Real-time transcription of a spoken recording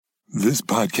This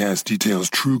podcast details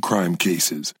true crime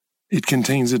cases. It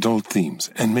contains adult themes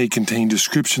and may contain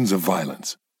descriptions of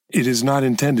violence. It is not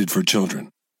intended for children.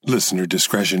 Listener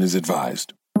discretion is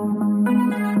advised.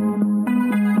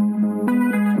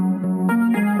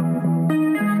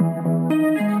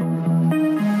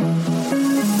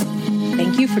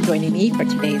 Thank you for joining me for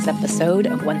today's episode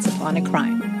of Once Upon a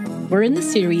Crime. We're in the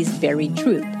series Buried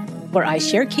Truth, where I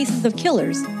share cases of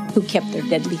killers who kept their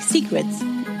deadly secrets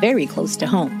very close to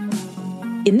home.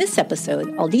 In this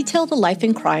episode, I'll detail the life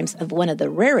and crimes of one of the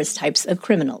rarest types of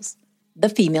criminals, the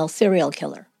female serial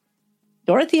killer.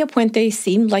 Dorothea Puente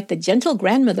seemed like the gentle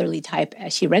grandmotherly type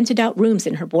as she rented out rooms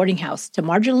in her boarding house to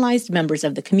marginalized members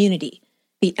of the community,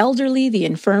 the elderly, the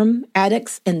infirm,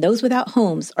 addicts, and those without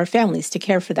homes or families to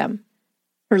care for them.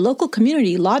 Her local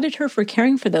community lauded her for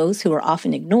caring for those who were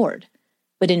often ignored,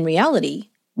 but in reality,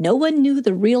 no one knew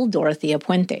the real Dorothea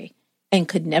Puente and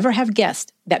could never have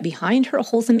guessed that behind her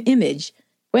wholesome image,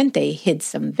 Puente hid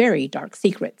some very dark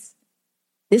secrets.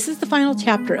 This is the final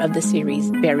chapter of the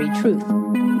series Buried Truth,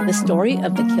 the story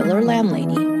of the killer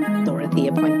landlady,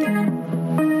 Dorothea Puente.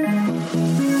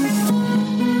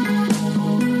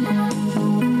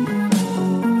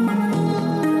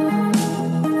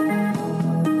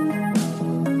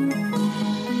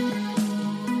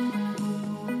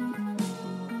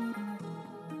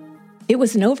 It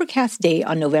was an overcast day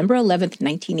on November 11,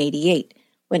 1988,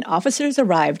 when officers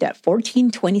arrived at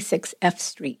 1426 F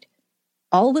Street.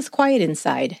 All was quiet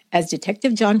inside as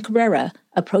Detective John Cabrera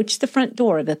approached the front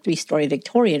door of the three-story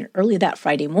Victorian early that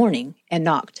Friday morning and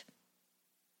knocked.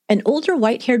 An older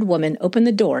white-haired woman opened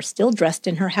the door, still dressed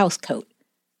in her house coat.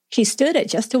 She stood at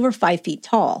just over 5 feet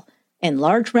tall, and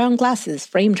large round glasses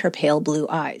framed her pale blue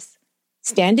eyes.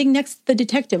 Standing next to the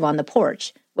detective on the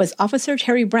porch was Officer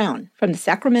Terry Brown from the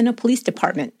Sacramento Police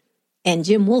Department and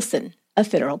Jim Wilson, a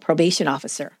federal probation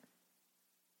officer.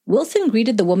 Wilson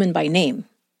greeted the woman by name.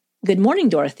 "Good morning,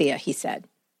 Dorothea," he said.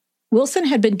 Wilson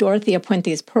had been Dorothea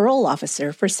Puente's parole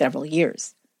officer for several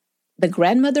years. The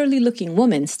grandmotherly-looking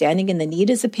woman standing in the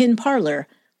neat-as-a-pin parlor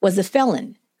was a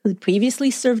felon who'd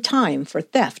previously served time for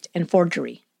theft and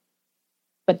forgery.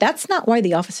 But that's not why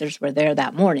the officers were there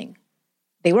that morning.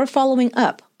 They were following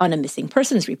up on a missing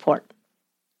persons report.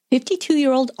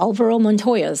 52-year-old Alvaro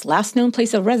Montoya's last known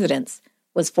place of residence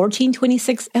was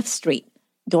 1426 F Street,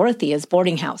 Dorothea's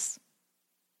boarding house.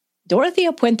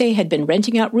 Dorothea Puente had been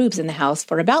renting out rooms in the house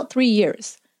for about 3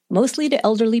 years, mostly to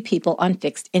elderly people on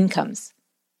fixed incomes.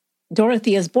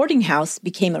 Dorothea's boarding house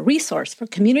became a resource for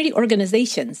community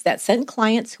organizations that sent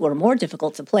clients who were more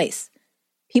difficult to place,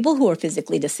 people who were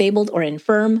physically disabled or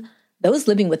infirm, those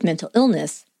living with mental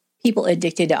illness, people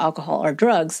addicted to alcohol or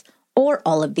drugs, or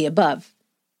all of the above.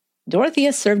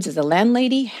 Dorothea served as a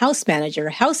landlady, house manager,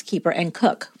 housekeeper, and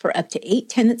cook for up to 8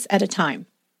 tenants at a time.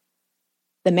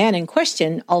 The man in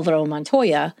question, Alvaro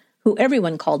Montoya, who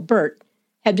everyone called Bert,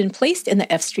 had been placed in the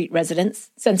F Street residence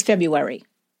since February.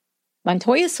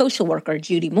 Montoya's social worker,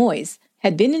 Judy Moyes,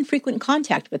 had been in frequent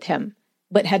contact with him,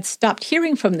 but had stopped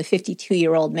hearing from the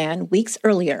 52-year-old man weeks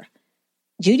earlier.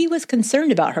 Judy was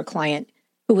concerned about her client,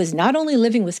 who was not only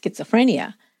living with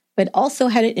schizophrenia, but also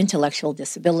had an intellectual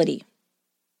disability.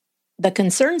 The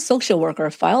concerned social worker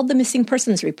filed the missing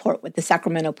persons report with the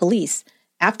Sacramento police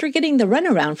after getting the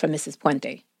runaround from Mrs.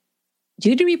 Puente.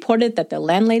 Judy reported that the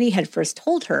landlady had first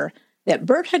told her that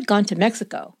Bert had gone to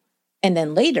Mexico, and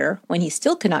then later, when he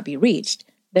still could not be reached,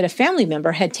 that a family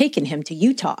member had taken him to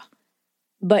Utah.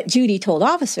 But Judy told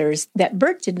officers that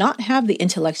Bert did not have the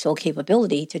intellectual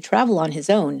capability to travel on his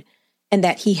own, and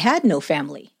that he had no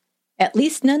family, at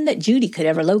least none that Judy could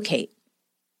ever locate.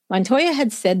 Montoya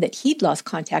had said that he'd lost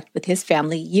contact with his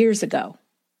family years ago.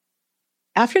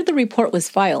 After the report was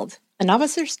filed, an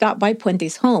officer stopped by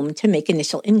Puente's home to make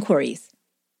initial inquiries.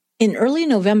 In early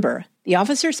November, the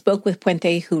officer spoke with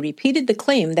Puente, who repeated the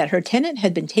claim that her tenant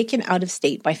had been taken out of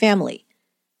state by family.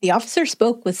 The officer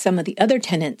spoke with some of the other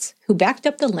tenants who backed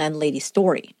up the landlady's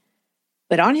story.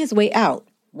 But on his way out,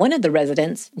 one of the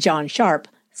residents, John Sharp,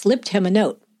 slipped him a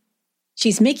note.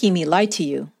 "She's making me lie to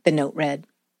you," the note read.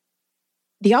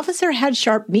 The officer had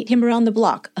Sharp meet him around the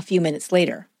block a few minutes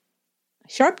later.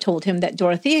 Sharp told him that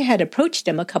Dorothea had approached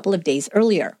him a couple of days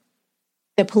earlier.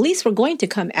 "The police were going to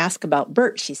come ask about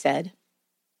Bert," she said.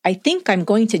 "I think I'm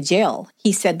going to jail,"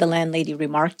 he said, the landlady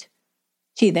remarked.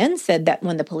 She then said that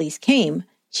when the police came,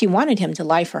 she wanted him to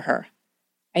lie for her.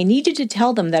 "I need you to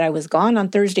tell them that I was gone on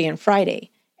Thursday and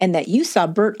Friday, and that you saw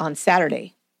Bert on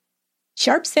Saturday."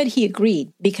 Sharp said he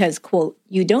agreed because, quote,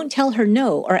 "you don't tell her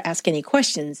no or ask any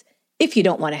questions if you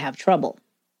don't want to have trouble."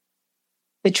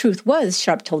 The truth was,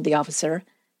 Sharp told the officer,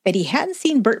 that he hadn't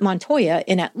seen Bert Montoya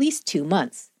in at least 2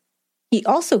 months. He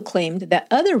also claimed that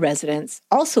other residents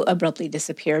also abruptly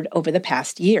disappeared over the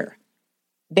past year.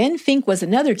 Ben Fink was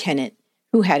another tenant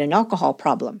who had an alcohol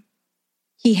problem.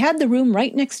 He had the room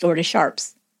right next door to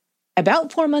Sharp's.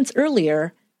 About 4 months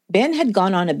earlier, Ben had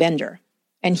gone on a bender,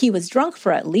 and he was drunk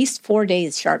for at least 4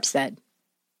 days, Sharp said.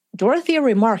 Dorothea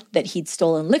remarked that he'd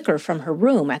stolen liquor from her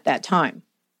room at that time.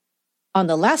 On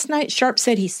the last night Sharp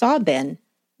said he saw Ben,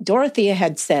 Dorothea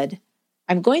had said,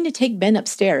 "I'm going to take Ben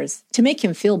upstairs to make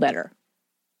him feel better."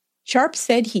 Sharp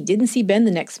said he didn't see Ben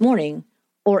the next morning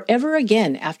or ever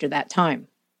again after that time.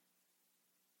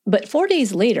 But 4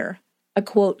 days later, a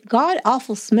quote,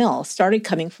 god-awful smell started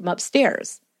coming from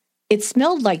upstairs. It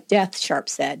smelled like death, Sharp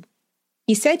said.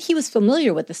 He said he was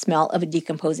familiar with the smell of a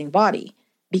decomposing body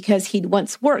because he'd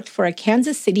once worked for a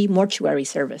Kansas City mortuary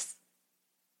service.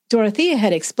 Dorothea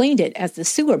had explained it as the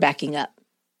sewer backing up.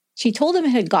 She told him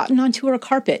it had gotten onto her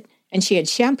carpet and she had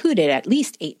shampooed it at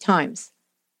least 8 times.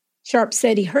 Sharp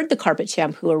said he heard the carpet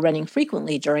shampooer running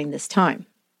frequently during this time.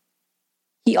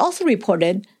 He also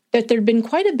reported that there'd been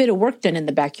quite a bit of work done in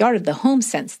the backyard of the home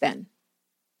since then.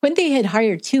 Puente had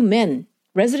hired 2 men,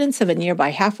 residents of a nearby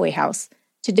halfway house,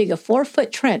 to dig a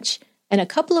 4-foot trench and a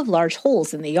couple of large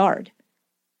holes in the yard.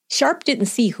 Sharp didn't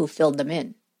see who filled them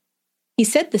in. He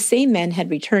said the same men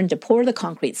had returned to pour the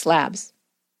concrete slabs.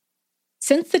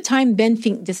 Since the time Ben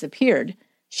Fink disappeared,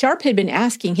 Sharp had been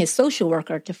asking his social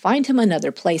worker to find him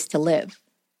another place to live.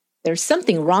 "There's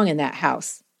something wrong in that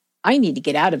house. I need to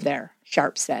get out of there,"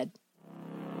 Sharp said.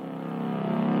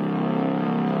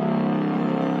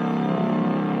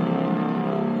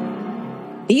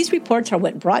 These reports are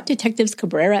what brought Detectives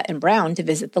Cabrera and Brown to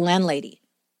visit the landlady.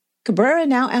 Cabrera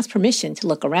now asked permission to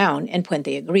look around, and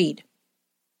Puente agreed.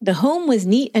 The home was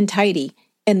neat and tidy,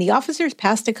 and the officers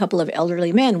passed a couple of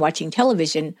elderly men watching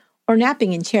television or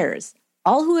napping in chairs,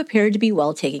 all who appeared to be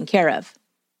well taken care of.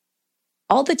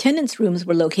 All the tenants' rooms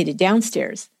were located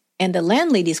downstairs, and the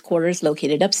landlady's quarters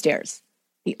located upstairs.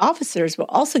 The officers were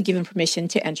also given permission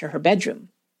to enter her bedroom.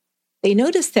 They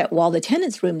noticed that while the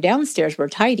tenants' room downstairs were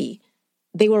tidy,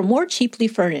 they were more cheaply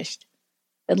furnished.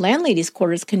 The landlady's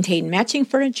quarters contained matching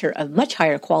furniture of much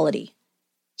higher quality.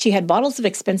 She had bottles of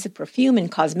expensive perfume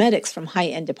and cosmetics from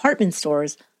high-end department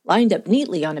stores lined up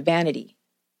neatly on a vanity.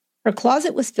 Her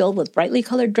closet was filled with brightly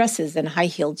colored dresses and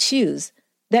high-heeled shoes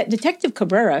that Detective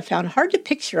Cabrera found hard to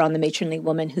picture on the matronly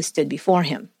woman who stood before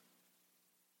him.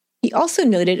 He also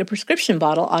noted a prescription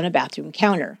bottle on a bathroom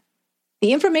counter.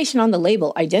 The information on the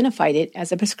label identified it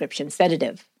as a prescription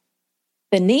sedative.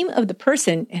 The name of the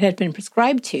person it had been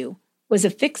prescribed to was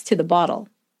affixed to the bottle.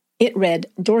 It read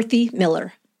Dorothy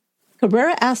Miller.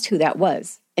 Cabrera asked who that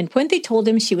was, and Puente told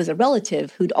him she was a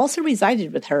relative who'd also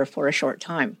resided with her for a short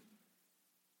time.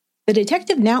 The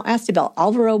detective now asked about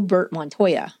Alvaro Bert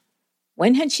Montoya.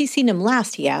 When had she seen him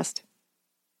last, he asked.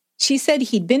 She said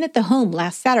he'd been at the home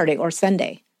last Saturday or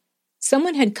Sunday.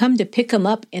 Someone had come to pick him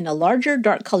up in a larger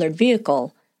dark-colored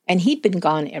vehicle, and he'd been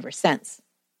gone ever since.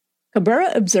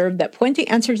 Cabrera observed that Puente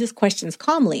answered his questions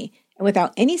calmly and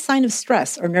without any sign of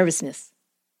stress or nervousness.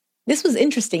 This was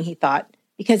interesting, he thought,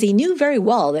 because he knew very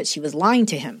well that she was lying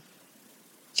to him.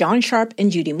 John Sharp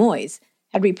and Judy Moyes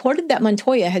had reported that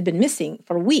Montoya had been missing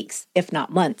for weeks, if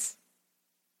not months.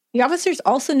 The officers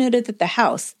also noted that the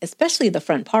house, especially the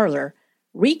front parlor,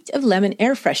 reeked of lemon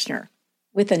air freshener,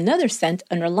 with another scent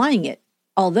underlying it,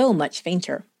 although much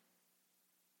fainter.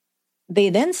 They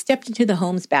then stepped into the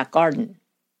home's back garden.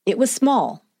 It was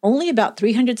small, only about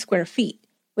 300 square feet,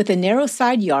 with a narrow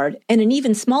side yard and an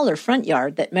even smaller front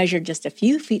yard that measured just a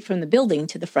few feet from the building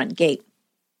to the front gate.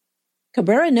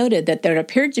 Cabrera noted that there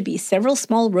appeared to be several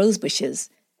small rose bushes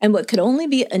and what could only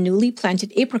be a newly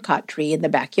planted apricot tree in the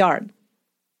backyard.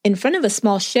 In front of a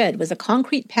small shed was a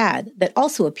concrete pad that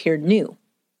also appeared new.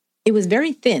 It was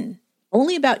very thin,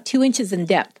 only about 2 inches in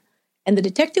depth, and the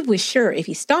detective was sure if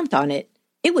he stomped on it,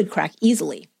 it would crack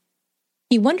easily.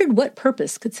 He wondered what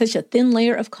purpose could such a thin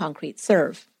layer of concrete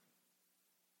serve.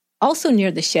 Also near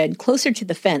the shed, closer to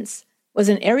the fence, was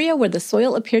an area where the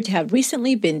soil appeared to have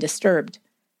recently been disturbed.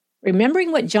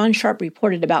 Remembering what John Sharp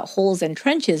reported about holes and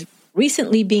trenches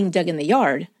recently being dug in the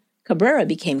yard, Cabrera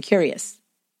became curious.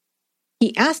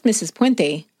 He asked Mrs.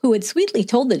 Puente, who had sweetly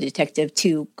told the detective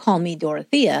to call me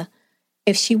Dorothea,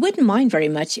 if she wouldn't mind very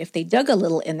much if they dug a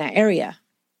little in that area.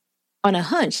 On a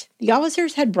hunch, the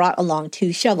officers had brought along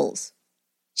 2 shovels.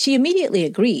 She immediately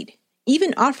agreed,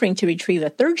 even offering to retrieve a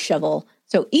 3rd shovel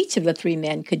so each of the 3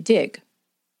 men could dig.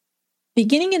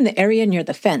 Beginning in the area near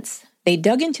the fence, they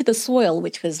dug into the soil,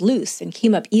 which was loose and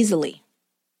came up easily.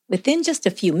 Within just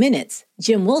a few minutes,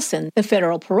 Jim Wilson, the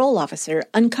federal parole officer,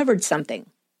 uncovered something.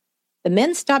 The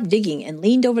men stopped digging and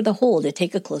leaned over the hole to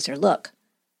take a closer look.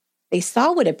 They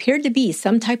saw what appeared to be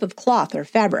some type of cloth or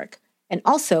fabric, and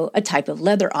also a type of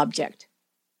leather object.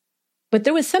 But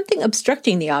there was something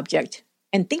obstructing the object,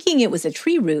 and thinking it was a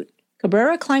tree root,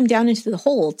 Cabrera climbed down into the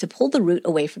hole to pull the root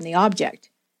away from the object.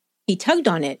 He tugged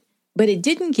on it, but it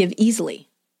didn't give easily.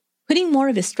 Putting more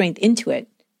of his strength into it,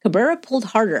 Cabrera pulled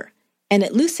harder, and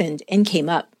it loosened and came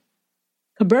up.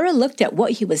 Cabrera looked at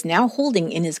what he was now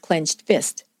holding in his clenched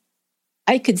fist.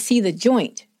 "I could see the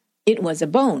joint. It was a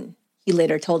bone," he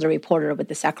later told a reporter with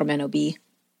the Sacramento Bee.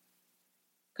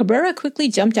 Cabrera quickly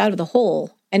jumped out of the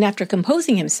hole, and after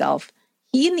composing himself,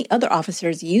 he and the other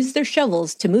officers used their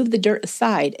shovels to move the dirt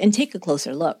aside and take a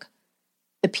closer look.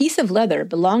 The piece of leather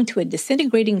belonged to a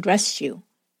disintegrating dress shoe,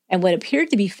 and what appeared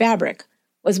to be fabric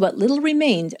was what little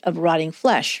remained of rotting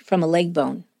flesh from a leg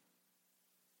bone.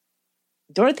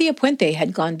 Dorothea Puente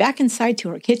had gone back inside to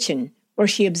her kitchen, where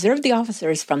she observed the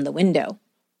officers from the window.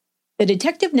 The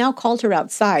detective now called her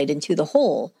outside into the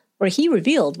hole, where he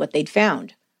revealed what they'd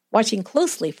found, watching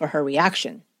closely for her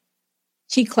reaction.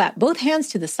 She clapped both hands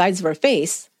to the sides of her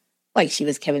face, like she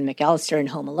was Kevin McAllister in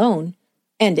Home Alone,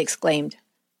 and exclaimed,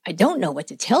 "I don't know what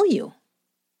to tell you."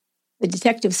 The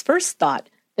detectives first thought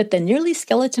that the nearly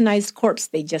skeletonized corpse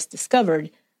they just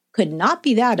discovered could not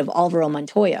be that of Alvaro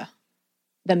Montoya.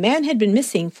 The man had been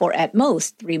missing for at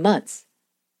most 3 months.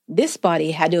 This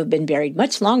body had to have been buried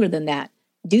much longer than that,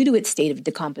 due to its state of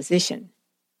decomposition.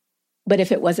 But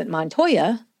if it wasn't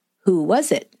Montoya, who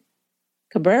was it?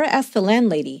 Cabrera asked the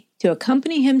landlady to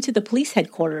accompany him to the police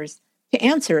headquarters to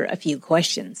answer a few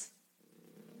questions.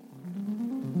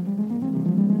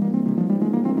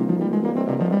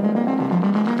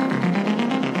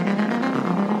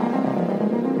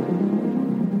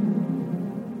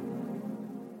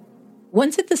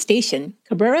 Once at the station,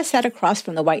 Cabrera sat across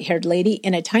from the white-haired lady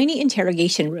in a tiny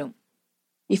interrogation room.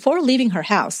 Before leaving her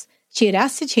house, she had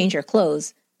asked to change her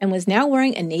clothes and was now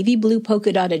wearing a navy blue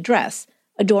polka-dotted dress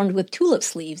adorned with tulip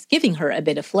sleeves, giving her a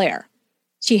bit of flair.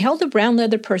 She held a brown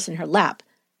leather purse in her lap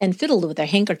and fiddled with a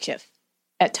handkerchief,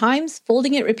 at times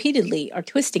folding it repeatedly or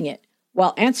twisting it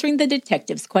while answering the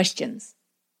detective's questions.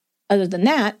 Other than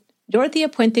that, Dorothea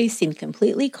Puente seemed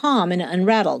completely calm and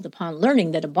unrattled upon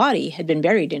learning that a body had been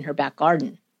buried in her back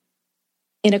garden.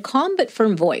 In a calm but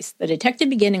firm voice, the detective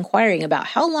began inquiring about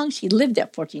how long she lived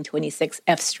at 1426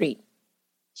 F Street.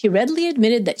 She readily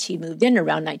admitted that she moved in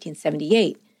around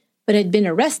 1978, but had been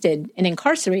arrested and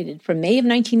incarcerated from May of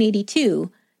 1982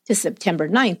 to September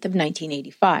 9th of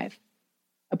 1985.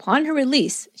 Upon her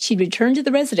release, she'd returned to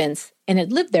the residence and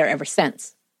had lived there ever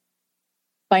since.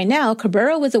 By now,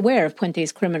 Cabrera was aware of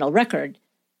Puente's criminal record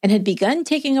and had begun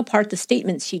taking apart the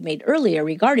statements she'd made earlier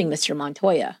regarding Mr.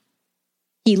 Montoya.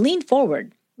 He leaned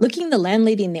forward, looking the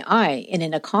landlady in the eye, and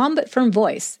in a calm but firm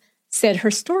voice, said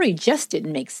her story just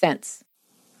didn't make sense.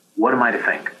 What am I to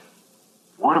think?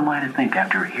 What am I to think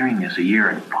after hearing this a year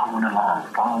and following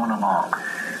along,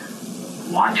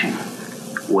 watching,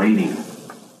 waiting,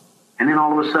 and then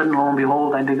all of a sudden, lo and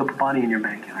behold, I dig up a body in your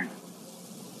backyard?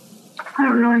 I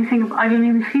don't know anything. I didn't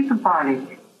even see the body.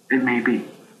 It may be,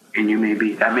 and you may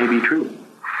be. That may be true.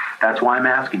 That's why I'm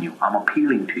asking you. I'm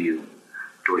appealing to you.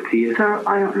 Dorothea? Sir,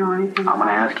 I don't know anything. I'm going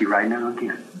to ask you right now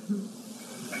again.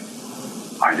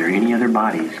 Mm-hmm. Are there any other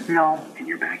bodies? No. In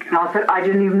your backyard? Not that I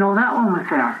didn't even know that one was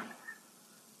there.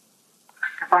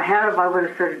 If I had, I would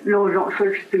have said, no, don't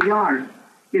search the yard,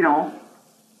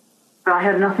 But I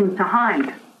had nothing to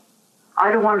hide.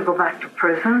 I don't want to go back to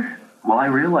prison. Well, I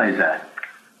realize that.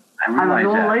 I'm an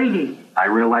old lady. I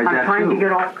realize that, too. I'm trying to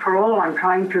get off parole. I'm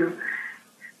trying to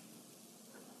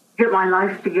get my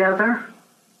life together.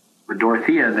 But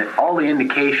Dorothea, that all the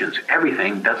indications,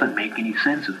 everything doesn't make any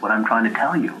sense is what I'm trying to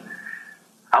tell you.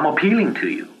 I'm appealing to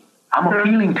you.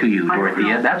 Appealing to you,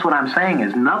 Dorothea. That's what I'm saying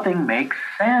is nothing makes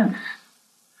sense.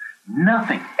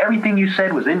 Nothing. Everything you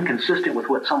said was inconsistent with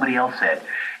what somebody else said.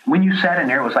 When you sat in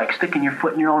there, it was like sticking your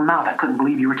foot in your own mouth. I couldn't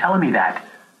believe you were telling me that.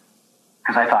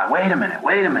 Because I thought, wait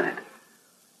a minute.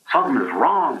 Something is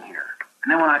wrong here.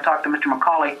 And then when I talked to Mr.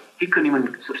 McCauley, he couldn't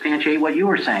even substantiate what you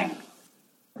were saying.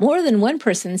 More than one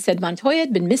person said Montoya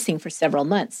had been missing for several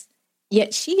months,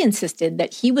 yet she insisted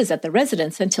that he was at the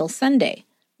residence until Sunday,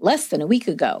 less than a week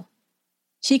ago.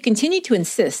 She continued to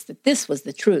insist that this was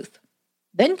the truth.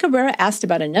 Then Cabrera asked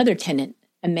about another tenant,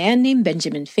 a man named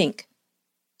Benjamin Fink.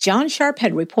 John Sharp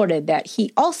had reported that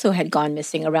he also had gone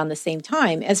missing around the same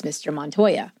time as Mr.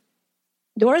 Montoya.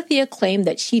 Dorothea claimed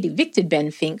that she'd evicted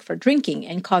Ben Fink for drinking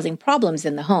and causing problems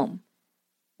in the home.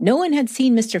 No one had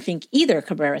seen Mr. Fink either,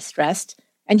 Cabrera stressed,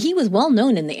 and he was well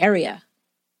known in the area.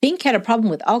 Fink had a problem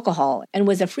with alcohol and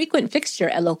was a frequent fixture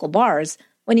at local bars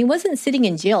when he wasn't sitting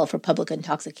in jail for public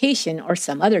intoxication or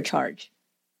some other charge.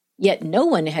 Yet no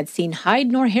one had seen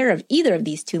hide nor hair of either of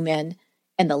these two men,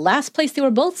 and the last place they were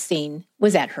both seen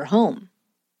was at her home.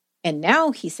 And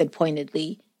now, he said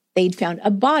pointedly, they'd found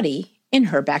a body in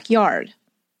her backyard.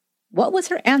 What was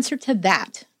her answer to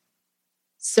that?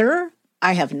 "Sir,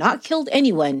 I have not killed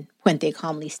anyone," Puente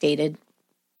calmly stated.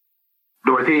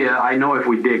 Dorothea, I know if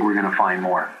we dig, we're going to find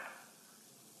more.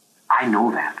 I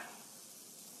know that.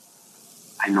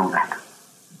 I know that.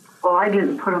 Well, I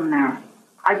didn't put him there.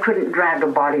 I couldn't drag a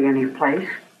body any place.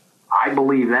 I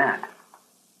believe that.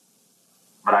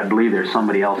 But I believe there's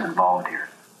somebody else involved here.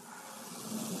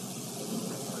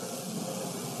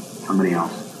 Somebody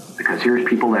else. Because here's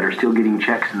people that are still getting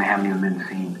checks and they haven't even been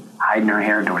seen. Hiding her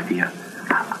hair, Dorothea.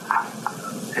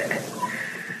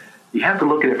 You have to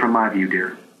look at it from my view,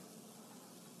 dear.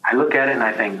 I look at it and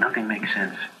I think nothing makes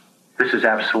sense. This is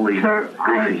absolutely Sir, goofy.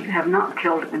 I have not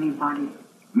killed anybody.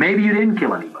 Maybe you didn't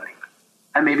kill anybody.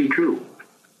 That may be true.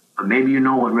 But maybe you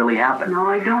know what really happened. No,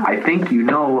 I don't. I think you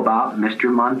know about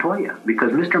Mr. Montoya.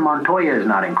 Because Mr. Montoya is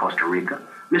not in Costa Rica.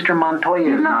 Mr.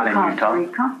 Montoya is not in Costa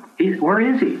Utah. Rica. Where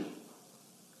is he?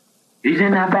 He's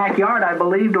in that backyard, I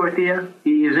believe, Dorothea.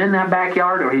 He is in that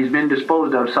backyard or he's been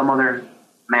disposed of some other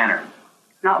manner.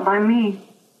 Not by me.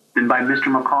 Then by Mr.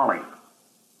 McCauley.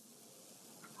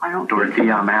 I don't.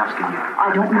 Dorothea, I'm asking you.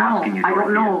 I don't know. I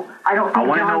don't know. I don't think I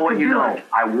want to know John what could you do know. it.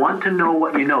 I want to know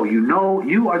what you know. You know,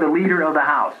 you are the leader of the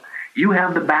house. You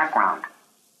have the background.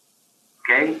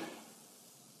 Okay?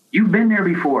 You've been there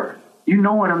before. You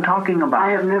know what I'm talking about.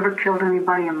 I have never killed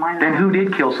anybody in my life. Then who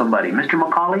did kill somebody? Mr.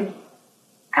 McCauley?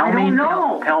 I don't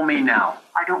know. Tell me now.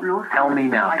 I don't know. Tell me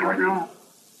now, I don't Dorothy. know.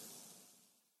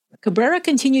 Cabrera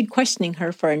continued questioning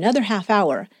her for another half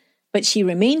hour, but she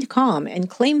remained calm and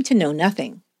claimed to know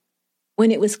nothing.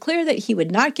 When it was clear that he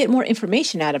would not get more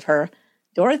information out of her,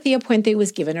 Dorothea Puente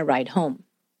was given a ride home.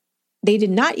 They did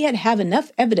not yet have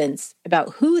enough evidence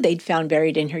about who they'd found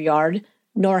buried in her yard,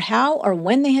 nor how or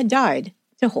when they had died,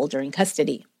 to hold her in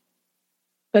custody.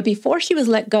 But before she was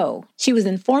let go, she was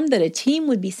informed that a team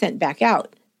would be sent back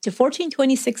out to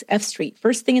 1426 F Street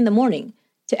first thing in the morning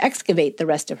to excavate the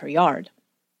rest of her yard.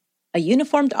 A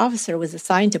uniformed officer was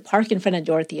assigned to park in front of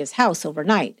Dorothea's house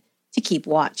overnight to keep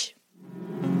watch.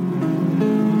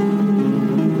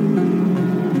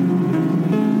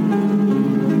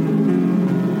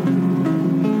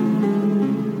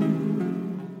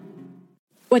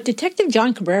 What Detective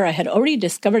John Cabrera had already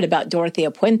discovered about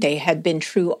Dorothea Puente had been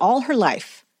true all her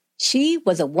life. She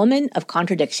was a woman of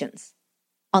contradictions.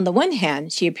 On the one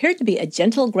hand, she appeared to be a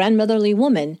gentle, grandmotherly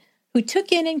woman who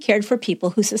took in and cared for people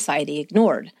who society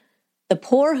ignored. The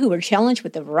poor who were challenged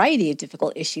with a variety of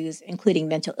difficult issues, including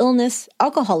mental illness,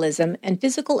 alcoholism, and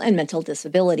physical and mental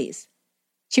disabilities.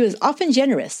 She was often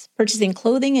generous, purchasing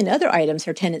clothing and other items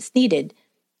her tenants needed,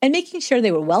 and making sure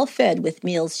they were well fed with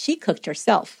meals she cooked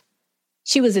herself.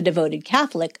 She was a devoted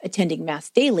Catholic, attending Mass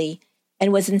daily,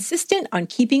 and was insistent on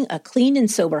keeping a clean and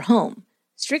sober home,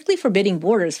 strictly forbidding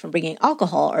boarders from bringing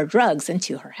alcohol or drugs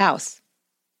into her house.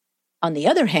 On the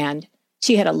other hand,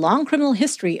 she had a long criminal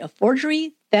history of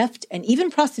forgery, theft, and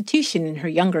even prostitution in her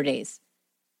younger days.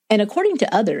 And according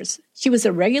to others, she was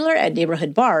a regular at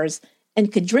neighborhood bars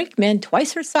and could drink men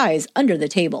twice her size under the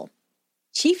table.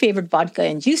 She favored vodka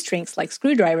and juice drinks like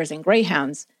screwdrivers and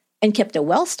greyhounds, and kept a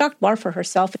well-stocked bar for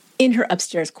herself in her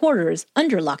upstairs quarters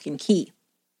under lock and key.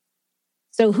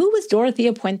 So who was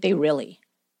Dorothea Puente really?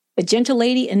 The gentle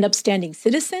lady and upstanding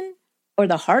citizen, or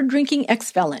the hard-drinking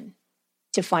ex-felon?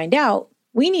 To find out,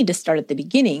 we need to start at the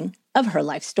beginning of her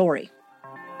life story.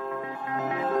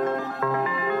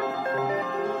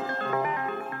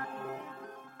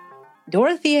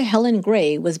 Dorothea Helen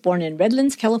Gray was born in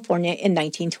Redlands, California in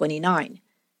 1929.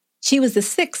 She was the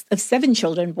sixth of 7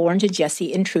 children born to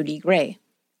Jesse and Trudy Gray.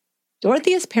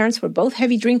 Dorothea's parents were both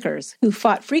heavy drinkers who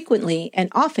fought frequently and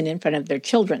often in front of their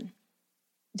children.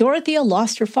 Dorothea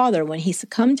lost her father when he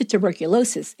succumbed to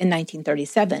tuberculosis in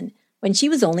 1937, when she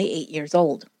was only 8 years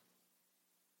old.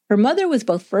 Her mother was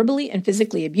both verbally and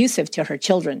physically abusive to her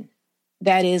children.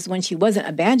 That is, when she wasn't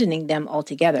abandoning them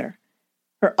altogether.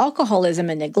 Her alcoholism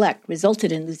and neglect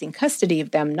resulted in losing custody of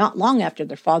them not long after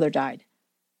their father died.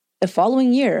 The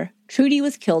following year, Trudy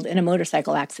was killed in a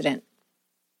motorcycle accident.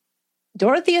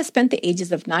 Dorothea spent the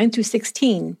ages of 9 through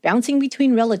 16 bouncing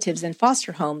between relatives in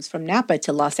foster homes from Napa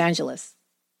to Los Angeles.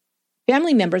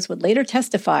 Family members would later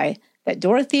testify that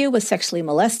Dorothea was sexually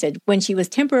molested when she was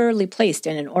temporarily placed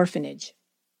in an orphanage.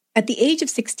 At the age of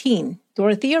 16,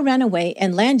 Dorothea ran away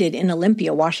and landed in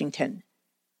Olympia, Washington.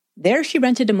 There she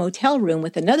rented a motel room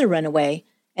with another runaway,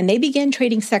 and they began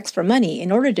trading sex for money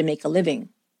in order to make a living.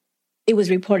 It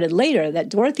was reported later that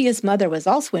Dorothea's mother was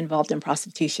also involved in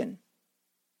prostitution.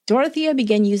 Dorothea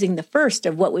began using the first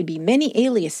of what would be many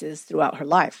aliases throughout her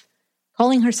life,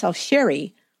 calling herself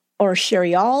Sherry or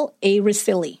Sherial A.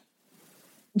 Ricilli.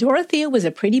 Dorothea was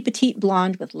a pretty petite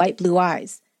blonde with light blue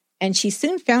eyes, and she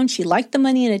soon found she liked the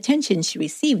money and attention she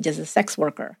received as a sex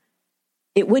worker.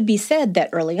 It would be said that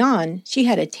early on, she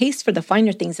had a taste for the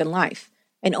finer things in life,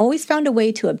 and always found a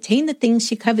way to obtain the things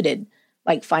she coveted,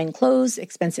 like fine clothes,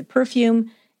 expensive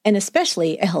perfume, and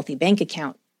especially a healthy bank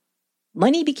account.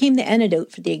 Money became the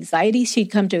antidote for the anxiety she'd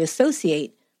come to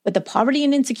associate with the poverty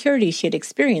and insecurity she had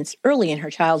experienced early in her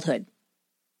childhood.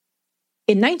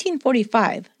 In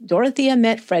 1945, Dorothea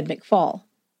met Fred McFall,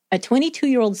 a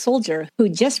 22-year-old soldier who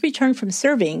just returned from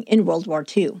serving in World War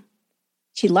II.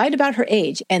 She lied about her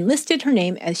age and listed her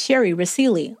name as Sherry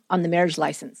Ricilli on the marriage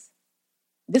license.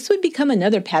 This would become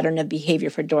another pattern of behavior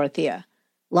for Dorothea,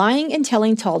 lying and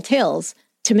telling tall tales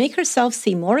to make herself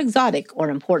seem more exotic or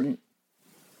important.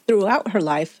 Throughout her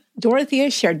life,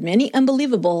 Dorothea shared many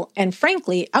unbelievable and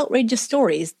frankly outrageous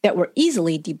stories that were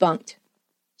easily debunked.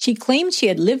 She claimed she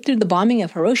had lived through the bombing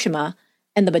of Hiroshima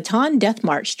and the Bataan Death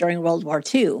March during World War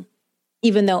II,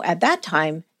 even though at that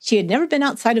time she had never been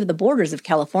outside of the borders of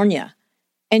California,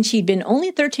 and she'd been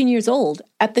only 13 years old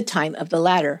at the time of the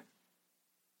latter.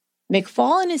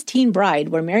 McFall and his teen bride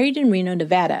were married in Reno,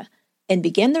 Nevada, and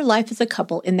began their life as a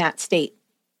couple in that state.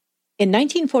 In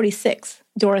 1946,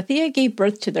 Dorothea gave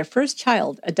birth to their first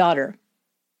child, a daughter.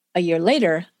 A year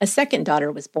later, a second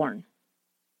daughter was born.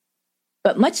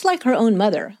 But much like her own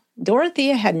mother,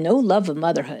 Dorothea had no love of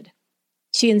motherhood.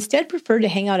 She instead preferred to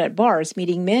hang out at bars,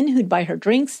 meeting men who'd buy her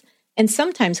drinks and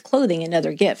sometimes clothing and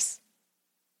other gifts.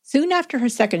 Soon after her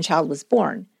second child was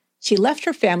born, she left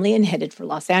her family and headed for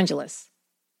Los Angeles.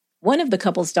 One of the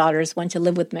couple's daughters went to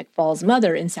live with McFall's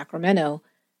mother in Sacramento.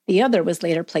 The other was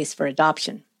later placed for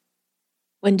adoption.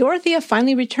 When Dorothea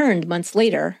finally returned months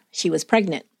later, she was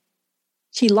pregnant.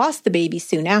 She lost the baby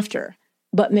soon after,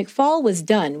 but McFall was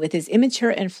done with his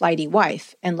immature and flighty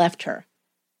wife and left her.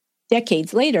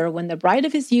 Decades later, when the bride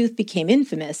of his youth became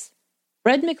infamous,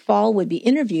 Fred McFall would be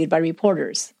interviewed by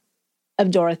reporters. Of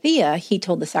Dorothea, he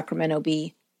told the Sacramento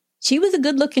Bee, "She was a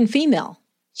good-looking female.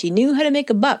 She knew how to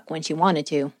make a buck when she wanted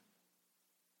to."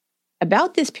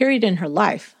 About this period in her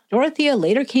life, Dorothea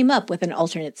later came up with an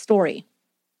alternate story.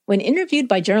 When interviewed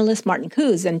by journalist Martin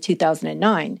Coos in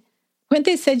 2009,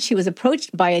 Puente said she was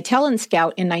approached by a talent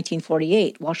scout in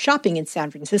 1948 while shopping in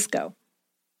San Francisco.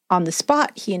 On the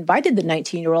spot, he invited the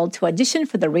 19-year-old to audition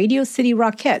for the Radio City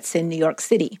Rockettes in New York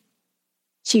City.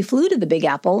 She flew to the Big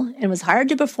Apple and was hired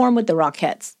to perform with the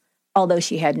Rockettes, although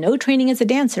she had no training as a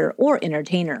dancer or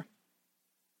entertainer.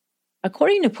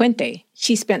 According to Puente,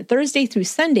 she spent Thursday through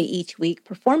Sunday each week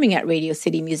performing at Radio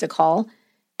City Music Hall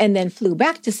and then flew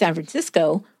back to San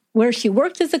Francisco, where she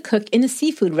worked as a cook in a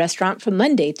seafood restaurant from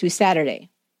Monday through Saturday.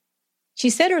 She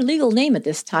said her legal name at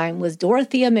this time was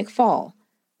Dorothea McFall,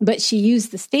 but she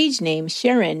used the stage name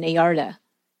Sharon Nayarda.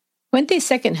 Puente's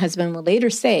second husband would later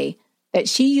say that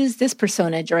she used this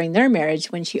persona during their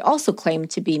marriage when she also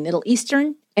claimed to be Middle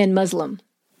Eastern and Muslim.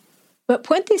 But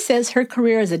Puente says her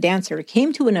career as a dancer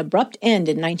came to an abrupt end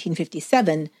in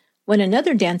 1957 when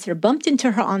another dancer bumped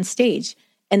into her on stage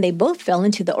and they both fell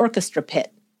into the orchestra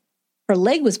pit. Her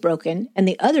leg was broken, and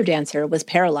the other dancer was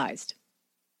paralyzed.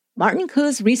 Martin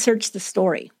Coos researched the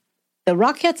story. The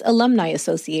Rockettes Alumni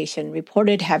Association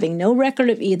reported having no record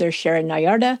of either Sharon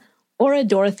Nayarda or a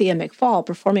Dorothea McFall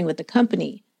performing with the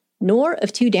company, nor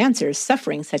of two dancers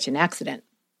suffering such an accident.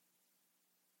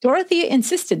 Dorothea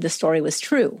insisted the story was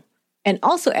true, and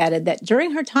also added that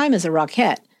during her time as a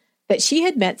Rockette, that she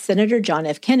had met Senator John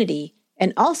F. Kennedy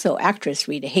and also actress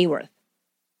Rita Hayworth.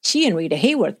 She and Rita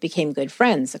Hayworth became good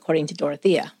friends, according to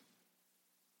Dorothea.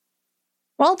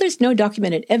 While there's no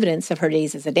documented evidence of her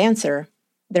days as a dancer,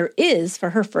 there is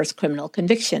for her first criminal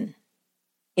conviction.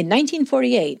 In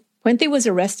 1948, Puente was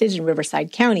arrested in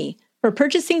Riverside County for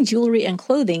purchasing jewelry and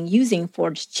clothing using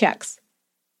forged checks.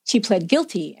 She pled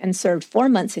guilty and served 4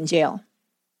 months in jail.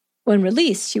 When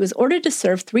released, she was ordered to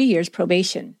serve 3 years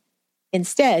probation.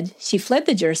 Instead, she fled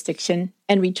the jurisdiction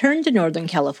and returned to Northern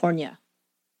California.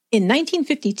 In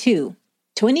 1952,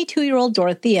 22-year-old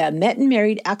Dorothea met and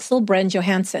married Axel Bren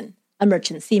Johansson, a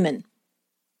merchant seaman.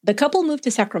 The couple moved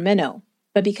to Sacramento,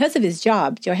 but because of his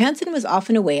job, Johansson was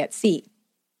often away at sea.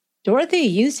 Dorothea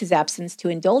used his absence to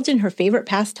indulge in her favorite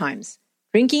pastimes,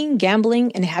 drinking,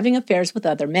 gambling, and having affairs with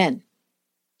other men.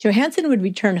 Johansson would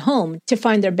return home to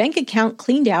find their bank account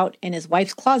cleaned out and his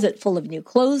wife's closet full of new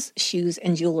clothes, shoes,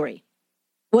 and jewelry.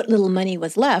 What little money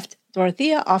was left,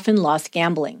 Dorothea often lost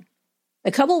gambling.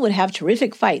 The couple would have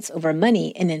terrific fights over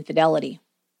money and infidelity.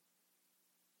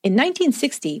 In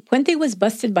 1960, Puente was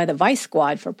busted by the Vice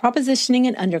Squad for propositioning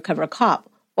an undercover cop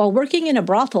while working in a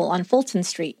brothel on Fulton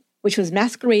Street, which was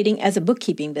masquerading as a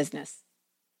bookkeeping business.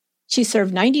 She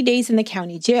served 90 days in the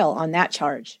county jail on that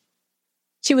charge.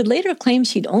 She would later claim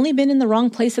she'd only been in the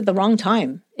wrong place at the wrong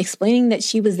time, explaining that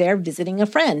she was there visiting a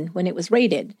friend when it was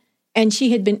raided, and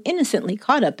she had been innocently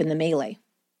caught up in the melee.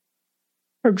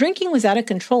 Her drinking was out of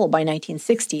control by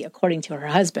 1960, according to her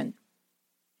husband.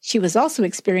 She was also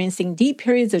experiencing deep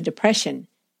periods of depression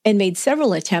and made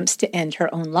several attempts to end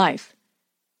her own life.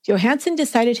 Johansson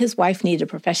decided his wife needed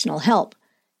professional help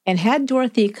and had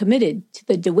Dorothea committed to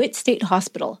the DeWitt State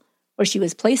Hospital, where she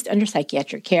was placed under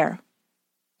psychiatric care.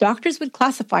 Doctors would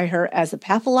classify her as a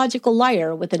pathological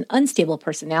liar with an unstable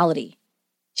personality.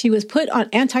 She was put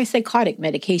on antipsychotic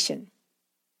medication.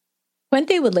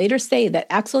 Puente would later say that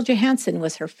Axel Johansson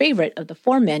was her favorite of the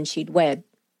 4 men she'd wed.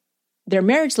 Their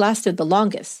marriage lasted the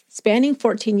longest, spanning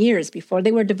 14 years before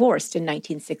they were divorced in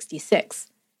 1966,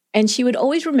 and she would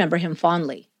always remember him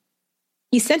fondly.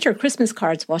 He sent her Christmas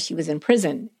cards while she was in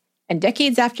prison, and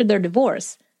decades after their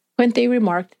divorce, Puente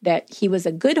remarked that he was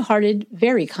a good-hearted,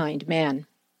 very kind man.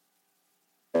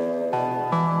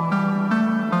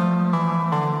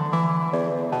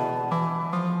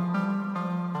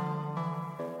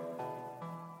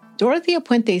 Dorothea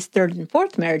Puente's 3rd and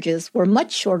 4th marriages were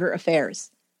much shorter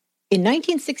affairs. In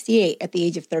 1968, at the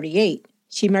age of 38,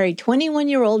 she married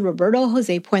 21-year-old Roberto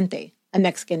Jose Puente, a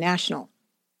Mexican national.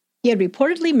 He had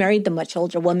reportedly married the much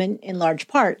older woman in large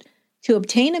part to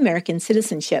obtain American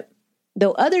citizenship,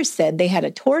 though others said they had a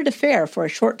torrid affair for a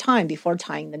short time before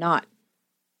tying the knot.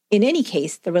 In any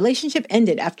case, the relationship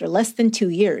ended after less than 2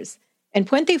 years, and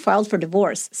Puente filed for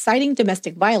divorce, citing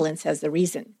domestic violence as the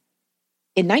reason.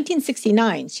 In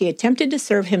 1969, she attempted to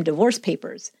serve him divorce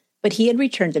papers, but he had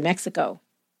returned to Mexico.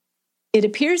 It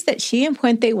appears that she and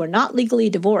Puente were not legally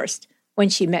divorced when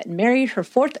she met and married her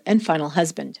 4th and final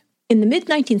husband. In the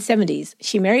mid-1970s,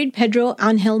 she married Pedro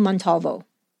Angel Montalvo.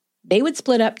 They would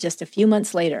split up just a few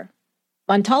months later.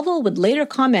 Montalvo would later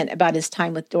comment about his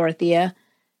time with Dorothea.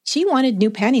 She wanted new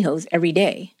pantyhose every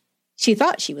day. She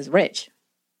thought she was rich.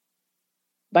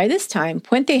 By this time,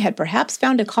 Puente had perhaps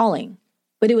found a calling,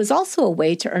 but it was also a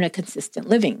way to earn a consistent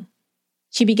living.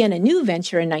 She began a new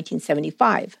venture in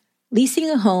 1975, leasing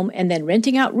a home and then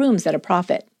renting out rooms at a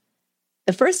profit.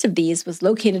 The first of these was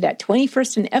located at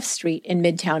 21st and F Street in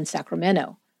Midtown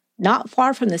Sacramento, not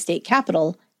far from the state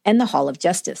capitol and the Hall of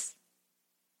Justice.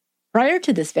 Prior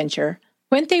to this venture,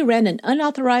 Puente ran an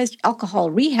unauthorized alcohol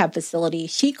rehab facility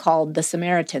she called the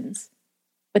Samaritans.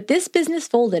 But this business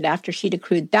folded after she'd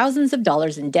accrued thousands of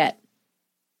dollars in debt.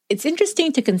 It's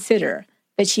interesting to consider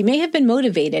that she may have been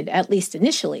motivated, at least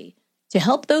initially, to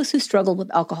help those who struggled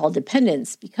with alcohol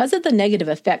dependence because of the negative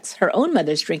effects her own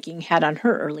mother's drinking had on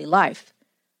her early life.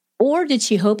 Or did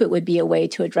she hope it would be a way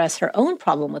to address her own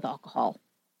problem with alcohol?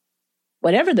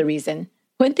 Whatever the reason,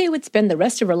 Puente would spend the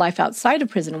rest of her life outside of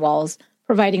prison walls,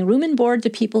 providing room and board to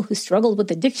people who struggled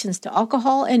with addictions to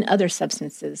alcohol and other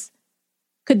substances.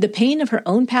 Could the pain of her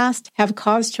own past have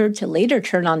caused her to later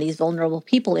turn on these vulnerable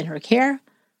people in her care?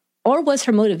 Or was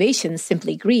her motivation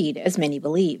simply greed, as many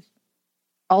believe?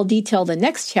 I'll detail the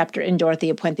next chapter in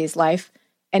Dorothea Puente's life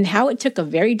and how it took a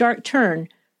very dark turn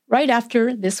right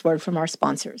after this word from our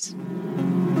sponsors.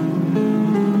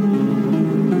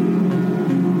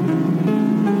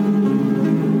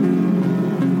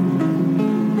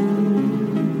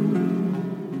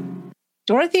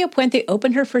 Dorothea Puente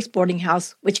opened her first boarding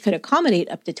house, which could accommodate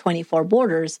up to 24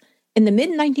 boarders, in the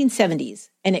mid-1970s,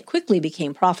 and it quickly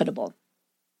became profitable.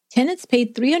 Tenants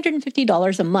paid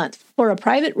 $350 a month for a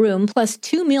private room plus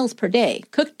 2 meals per day,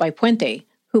 cooked by Puente,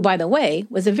 who, by the way,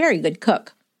 was a very good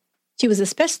cook. She was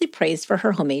especially praised for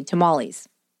her homemade tamales.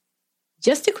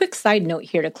 Just a quick side note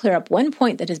here to clear up one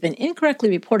point that has been incorrectly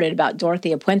reported about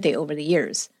Dorothea Puente over the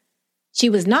years. She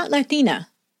was not Latina,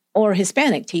 or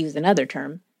Hispanic to use another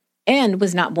term, and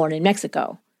was not born in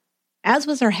Mexico. As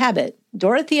was her habit,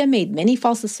 Dorothea made many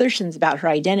false assertions about her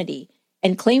identity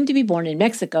and claimed to be born in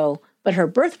Mexico, but her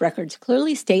birth records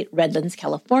clearly state Redlands,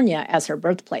 California as her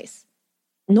birthplace.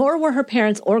 Nor were her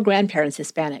parents or grandparents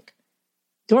Hispanic.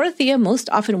 Dorothea most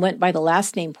often went by the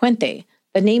last name Puente,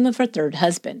 the name of her 3rd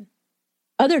husband.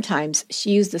 Other times,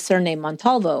 she used the surname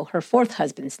Montalvo, her 4th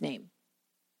husband's name.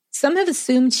 Some have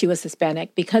assumed she was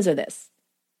Hispanic because of this.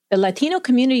 The Latino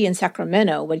community in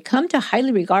Sacramento would come to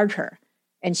highly regard her,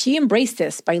 and she embraced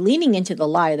this by leaning into the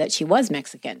lie that she was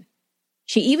Mexican.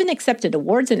 She even accepted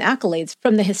awards and accolades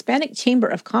from the Hispanic Chamber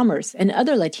of Commerce and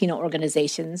other Latino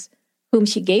organizations, whom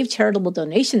she gave charitable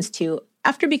donations to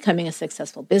after becoming a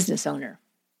successful business owner.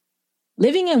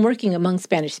 Living and working among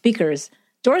Spanish speakers,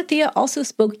 Dorothea also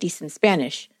spoke decent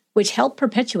Spanish, which helped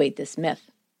perpetuate this myth.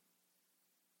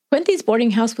 Puente's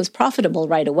boarding house was profitable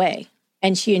right away,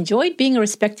 and she enjoyed being a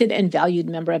respected and valued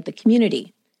member of the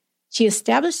community. She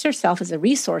established herself as a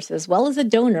resource as well as a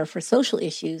donor for social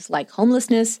issues like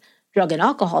homelessness, drug and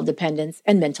alcohol dependence,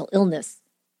 and mental illness.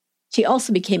 She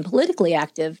also became politically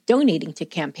active, donating to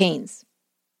campaigns.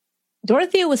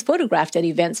 Dorothea was photographed at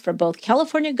events for both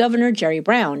California Governor Jerry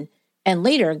Brown and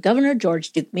later Governor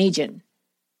George Deukmejian.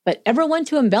 But ever one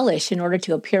to embellish in order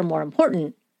to appear more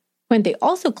important, Puente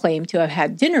also claimed to have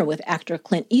had dinner with actor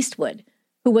Clint Eastwood,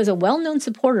 who was a well-known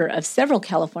supporter of several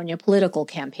California political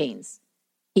campaigns.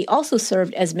 He also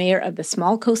served as mayor of the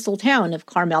small coastal town of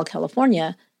Carmel,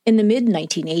 California, in the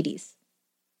mid-1980s.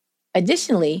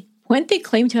 Additionally, Puente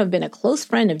claimed to have been a close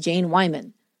friend of Jane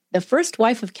Wyman, the first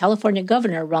wife of California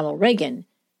Governor Ronald Reagan,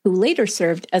 who later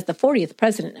served as the 40th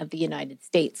President of the United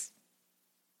States.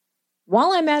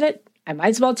 While I'm at it, I might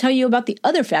as well tell you about the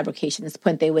other fabrications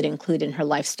Puente would include in her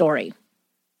life story.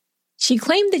 She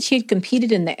claimed that she had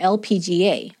competed in the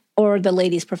LPGA, or the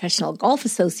Ladies Professional Golf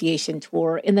Association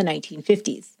Tour, in the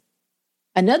 1950s.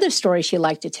 Another story she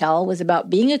liked to tell was about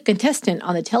being a contestant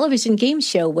on the television game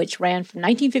show which ran from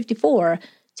 1954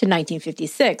 to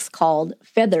 1956 called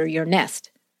Feather Your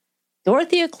Nest.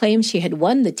 Dorothea claimed she had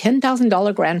won the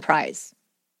 $10,000 grand prize.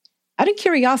 Out of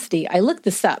curiosity, I looked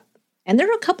this up, and there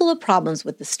are a couple of problems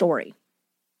with the story.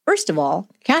 First of all,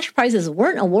 cash prizes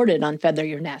weren't awarded on Feather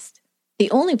Your Nest.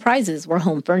 The only prizes were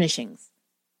home furnishings.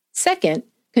 Second,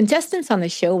 contestants on the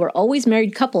show were always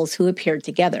married couples who appeared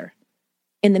together.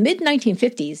 In the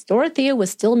mid-1950s, Dorothea was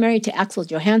still married to Axel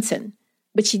Johansson,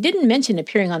 but she didn't mention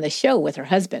appearing on the show with her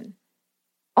husband.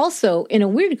 Also, in a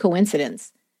weird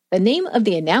coincidence, the name of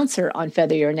the announcer on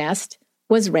Feather Your Nest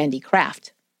was Randy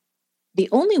Kraft. The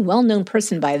only well-known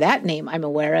person by that name I'm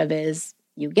aware of is,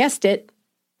 you guessed it,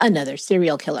 another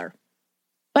serial killer.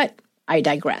 But I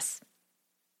digress.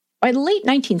 By the late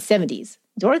 1970s,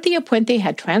 Dorothea Puente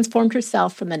had transformed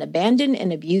herself from an abandoned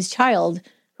and abused child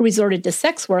who resorted to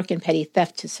sex work and petty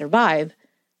theft to survive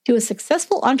to a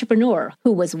successful entrepreneur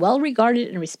who was well regarded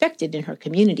and respected in her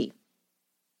community.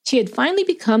 She had finally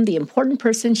become the important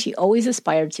person she always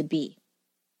aspired to be.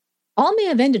 All may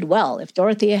have ended well if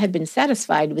Dorothea had been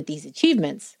satisfied with these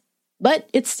achievements, but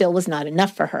it still was not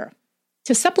enough for her.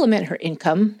 To supplement her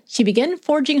income, she began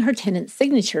forging her tenants'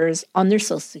 signatures on their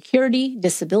Social Security,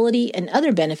 disability, and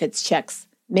other benefits checks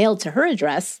mailed to her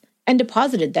address and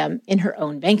deposited them in her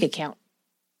own bank account.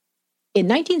 In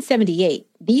 1978,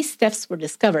 these thefts were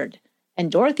discovered,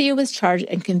 and Dorothea was charged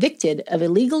and convicted of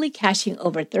illegally cashing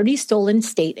over 30 stolen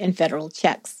state and federal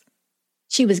checks.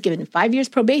 She was given 5 years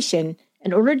probation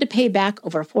and ordered to pay back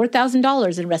over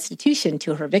 $4,000 in restitution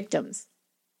to her victims.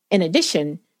 In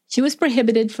addition, she was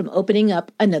prohibited from opening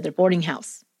up another boarding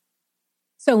house.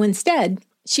 So instead,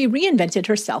 she reinvented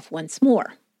herself once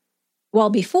more. While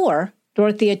before,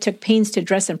 Dorothea took pains to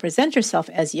dress and present herself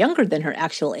as younger than her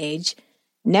actual age,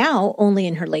 now only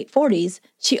in her late 40s,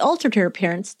 she altered her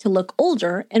appearance to look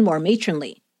older and more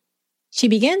matronly. She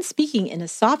began speaking in a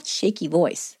soft, shaky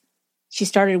voice. She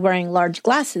started wearing large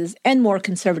glasses and more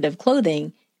conservative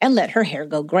clothing and let her hair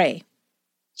go gray.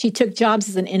 She took jobs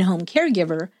as an in-home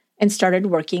caregiver and started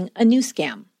working a new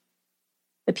scam.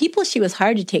 The people she was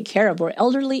hired to take care of were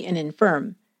elderly and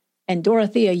infirm, and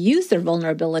Dorothea used their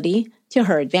vulnerability to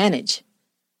her advantage.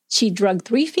 She drugged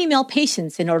 3 female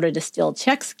patients in order to steal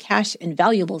checks, cash, and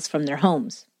valuables from their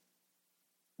homes.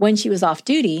 When she was off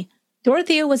duty,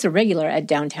 Dorothea was a regular at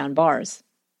downtown bars.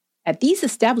 At these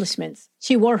establishments,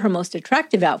 she wore her most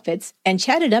attractive outfits and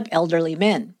chatted up elderly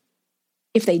men.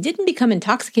 If they didn't become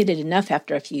intoxicated enough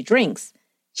after a few drinks,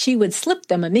 she would slip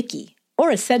them a Mickey or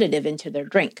a sedative into their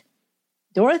drink.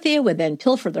 Dorothea would then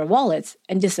pilfer their wallets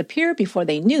and disappear before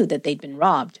they knew that they'd been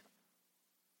robbed.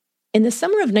 In the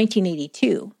summer of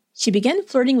 1982, she began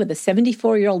flirting with a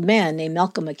 74-year-old man named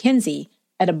Malcolm McKenzie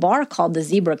at a bar called the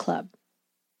Zebra Club.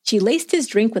 She laced his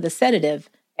drink with a sedative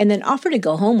and then offered to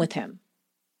go home with him.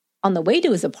 On the way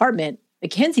to his apartment,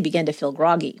 McKenzie began to feel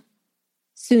groggy.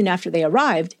 Soon after they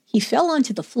arrived, he fell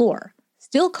onto the floor,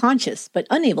 still conscious but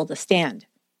unable to stand.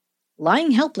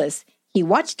 Lying helpless, he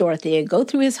watched Dorothea go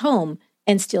through his home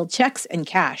and steal checks and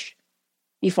cash.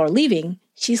 Before leaving,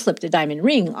 she slipped a diamond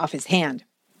ring off his hand.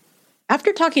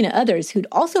 After talking to others who'd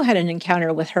also had an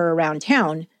encounter with her around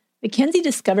town, McKenzie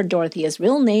discovered Dorothea's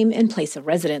real name and place of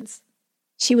residence.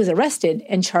 She was arrested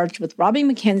and charged with robbing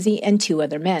McKenzie and 2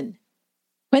 other men.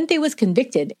 Puente was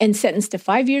convicted and sentenced to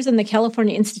 5 years in the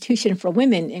California Institution for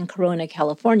Women in Corona,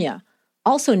 California,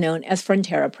 also known as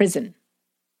Frontera Prison.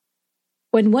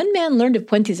 When one man learned of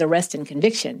Puente's arrest and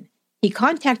conviction, he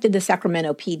contacted the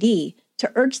Sacramento PD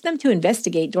to urge them to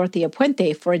investigate Dorothea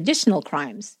Puente for additional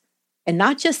crimes, and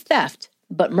not just theft,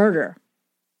 but murder.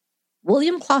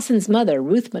 William Clausen's mother,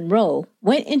 Ruth Monroe,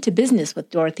 went into business with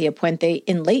Dorothea Puente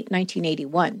in late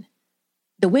 1981.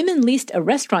 The women leased a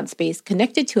restaurant space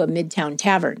connected to a midtown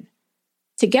tavern.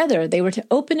 Together, they were to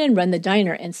open and run the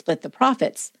diner and split the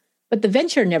profits, but the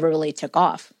venture never really took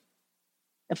off.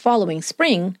 The following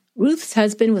spring, Ruth's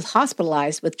husband was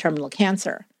hospitalized with terminal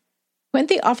cancer.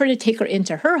 Puente offered to take her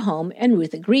into her home, and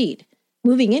Ruth agreed,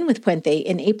 moving in with Puente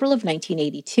in April of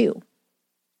 1982.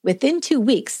 Within 2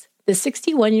 weeks, the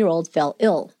 61-year-old fell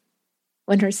ill.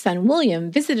 When her son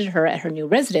William visited her at her new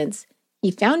residence,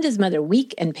 he found his mother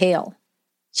weak and pale.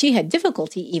 She had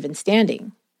difficulty even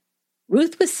standing.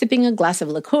 Ruth was sipping a glass of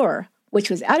liqueur, which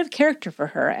was out of character for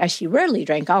her as she rarely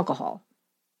drank alcohol.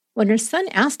 When her son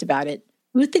asked about it,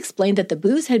 Ruth explained that the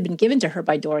booze had been given to her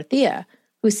by Dorothea,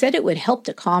 who said it would help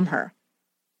to calm her.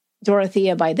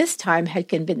 Dorothea by this time had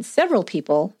convinced several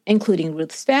people, including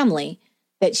Ruth's family,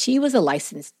 that she was a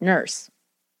licensed nurse.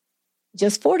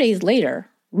 Just 4 days later,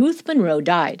 Ruth Monroe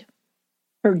died.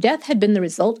 Her death had been the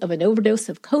result of an overdose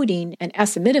of codeine and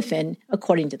acetaminophen,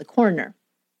 according to the coroner.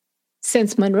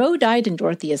 Since Monroe died in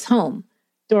Dorothea's home,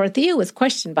 Dorothea was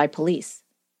questioned by police.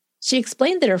 She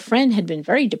explained that her friend had been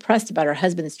very depressed about her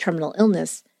husband's terminal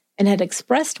illness and had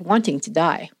expressed wanting to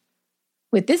die.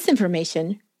 With this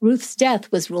information, Ruth's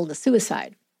death was ruled a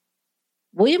suicide.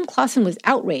 William Clausen was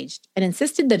outraged and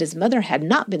insisted that his mother had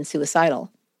not been suicidal.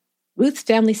 Ruth's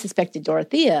family suspected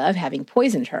Dorothea of having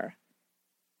poisoned her.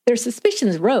 Their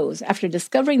suspicions rose after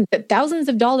discovering that thousands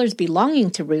of dollars belonging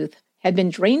to Ruth had been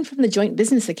drained from the joint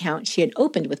business account she had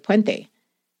opened with Puente.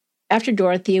 After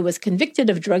Dorothea was convicted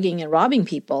of drugging and robbing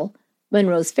people,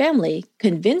 Monroe's family,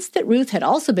 convinced that Ruth had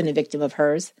also been a victim of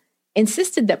hers,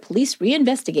 insisted that police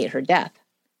reinvestigate her death.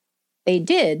 They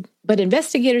did, but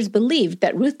investigators believed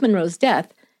that Ruth Monroe's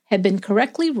death had been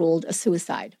correctly ruled a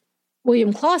suicide.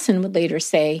 William Clausen would later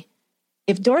say,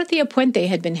 "If Dorothea Puente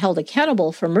had been held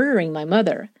accountable for murdering my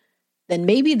mother, then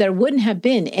maybe there wouldn't have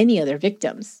been any other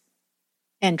victims.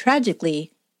 And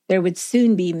tragically, there would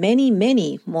soon be many,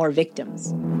 many more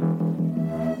victims."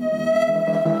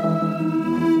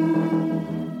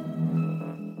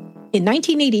 In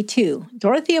 1982,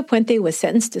 Dorothea Puente was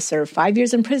sentenced to serve 5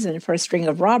 years in prison for a string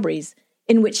of robberies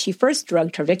in which she first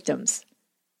drugged her victims.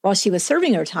 While she was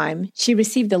serving her time, she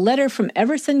received a letter from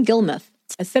Everson Gilmuth,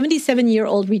 a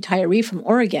 77-year-old retiree from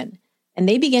Oregon, and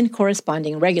they began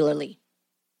corresponding regularly.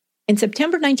 In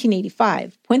September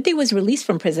 1985, Puente was released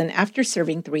from prison after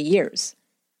serving 3 years.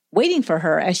 Waiting for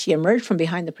her as she emerged from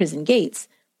behind the prison gates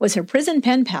was her prison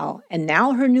pen pal and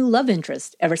now her new love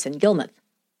interest, Everson Gilmuth.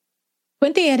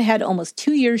 Puente had had almost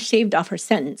 2 years shaved off her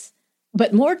sentence,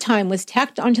 but more time was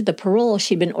tacked onto the parole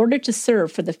she'd been ordered to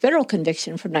serve for the federal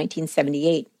conviction from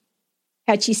 1978.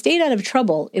 Had she stayed out of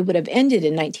trouble, it would have ended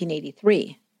in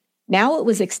 1983. Now it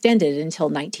was extended until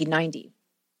 1990.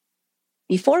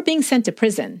 Before being sent to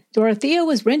prison, Dorothea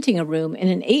was renting a room in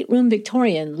an 8-room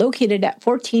Victorian located at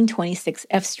 1426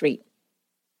 F Street.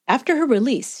 After her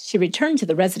release, she returned to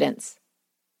the residence.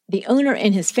 The owner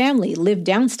and his family lived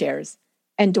downstairs,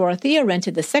 and Dorothea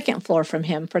rented the second floor from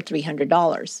him for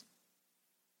 $300.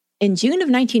 In June of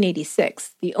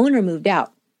 1986, the owner moved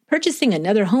out, purchasing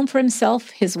another home for himself,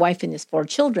 his wife, and his 4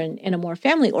 children in a more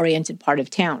family-oriented part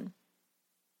of town.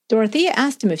 Dorothea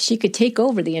asked him if she could take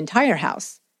over the entire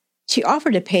house. She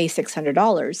offered to pay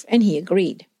 $600, and he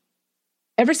agreed.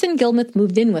 Everson Gilmuth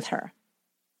moved in with her.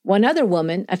 One other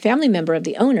woman, a family member of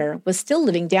the owner, was still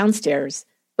living downstairs,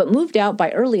 but moved out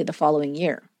by early the following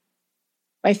year.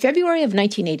 By February of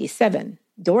 1987,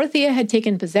 Dorothea had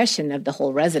taken possession of the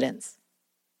whole residence.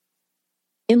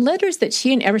 In letters that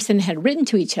she and Everson had written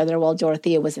to each other while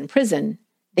Dorothea was in prison,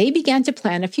 they began to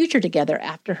plan a future together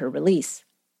after her release.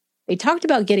 They talked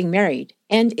about getting married,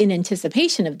 and in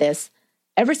anticipation of this,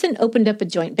 Everson opened up a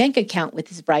joint bank account with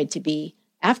his bride-to-be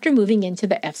after moving into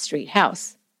the F Street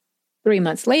house. 3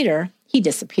 months later, he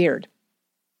disappeared.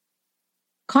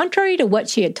 Contrary to what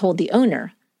she had told the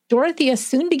owner, Dorothea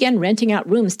soon began renting out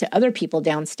rooms to other people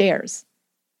downstairs.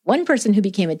 One person who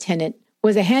became a tenant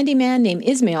was a handyman named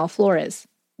Ismael Flores.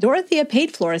 Dorothea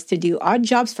paid Flores to do odd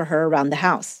jobs for her around the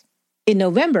house. In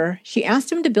November, she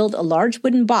asked him to build a large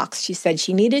wooden box she said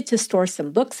she needed to store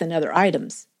some books and other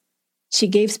items. She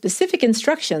gave specific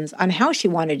instructions on how she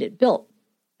wanted it built,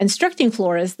 instructing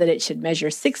Flores that it should measure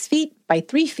 6 feet by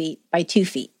 3 feet by 2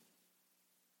 feet.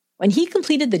 When he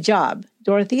completed the job,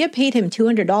 Dorothea paid him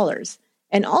 $200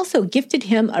 and also gifted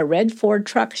him a red Ford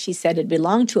truck she said had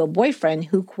belonged to a boyfriend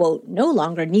who, quote, no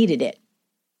longer needed it.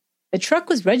 The truck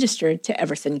was registered to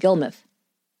Everson Gilmuth.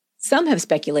 Some have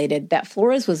speculated that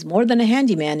Flores was more than a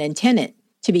handyman and tenant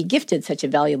to be gifted such a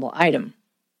valuable item.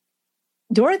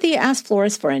 Dorothea asked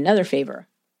Flores for another favor.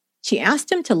 She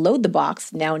asked him to load the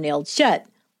box, now nailed shut,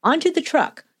 onto the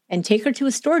truck and take her to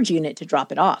a storage unit to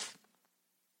drop it off.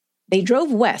 They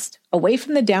drove west, away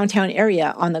from the downtown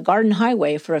area on the Garden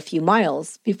Highway for a few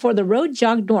miles before the road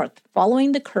jogged north,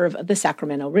 following the curve of the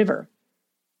Sacramento River.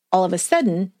 All of a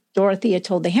sudden, Dorothea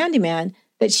told the handyman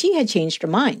that she had changed her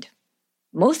mind.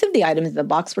 Most of the items in the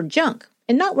box were junk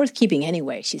and not worth keeping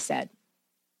anyway, she said.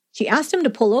 She asked him to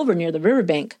pull over near the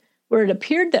riverbank, where it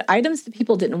appeared that items the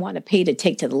people didn't want to pay to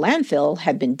take to the landfill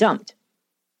had been dumped.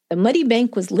 The muddy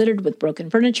bank was littered with broken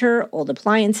furniture, old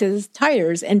appliances,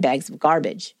 tires, and bags of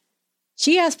garbage.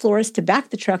 She asked Flores to back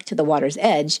the truck to the water's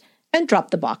edge and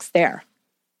drop the box there.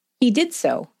 He did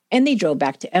so, and they drove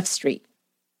back to F Street.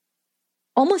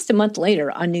 Almost a month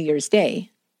later, on New Year's Day,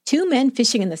 2 men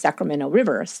fishing in the Sacramento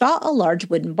River saw a large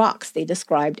wooden box they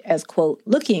described as, quote,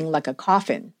 looking like a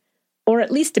coffin, or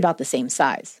at least about the same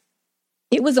size.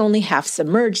 It was only half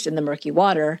submerged in the murky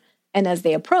water, and as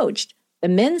they approached, the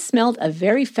men smelled a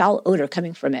very foul odor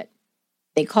coming from it.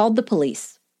 They called the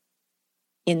police.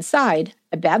 Inside,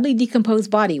 a badly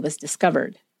decomposed body was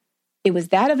discovered. It was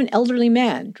that of an elderly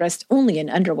man dressed only in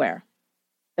underwear.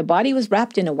 The body was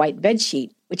wrapped in a white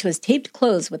bedsheet, which was taped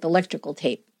closed with electrical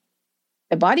tape.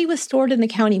 The body was stored in the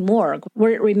county morgue,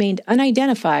 where it remained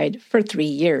unidentified for 3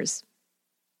 years.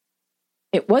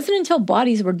 It wasn't until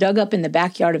bodies were dug up in the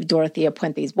backyard of Dorothea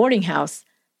Puente's boarding house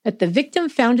that the victim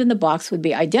found in the box would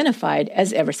be identified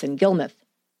as Everson Gilmuth.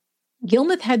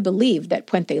 Gilmuth had believed that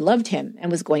Puente loved him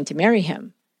and was going to marry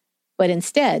him, but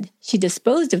instead she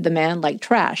disposed of the man like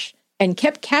trash and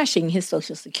kept cashing his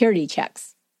Social Security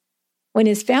checks. When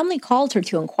his family called her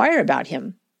to inquire about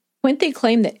him, Puente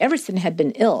claimed that Everson had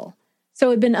been ill, so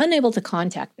had been unable to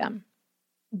contact them.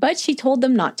 But she told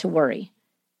them not to worry.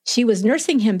 She was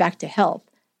nursing him back to health,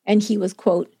 and he was,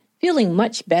 quote, feeling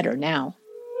much better now.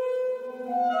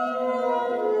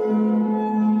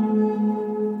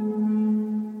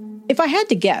 If I had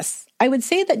to guess, I would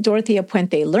say that Dorothea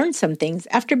Puente learned some things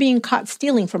after being caught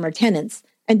stealing from her tenants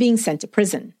and being sent to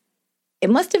prison. It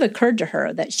must have occurred to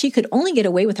her that she could only get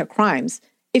away with her crimes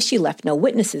if she left no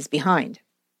witnesses behind.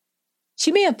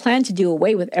 She may have planned to do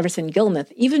away with Everson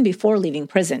Gilmuth even before leaving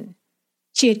prison.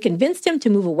 She had convinced him to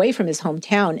move away from his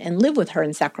hometown and live with her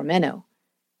in Sacramento.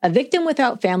 A victim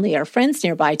without family or friends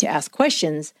nearby to ask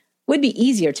questions would be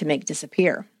easier to make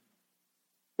disappear.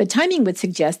 The timing would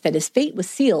suggest that his fate was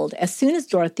sealed as soon as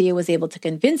Dorothea was able to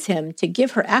convince him to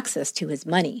give her access to his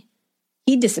money.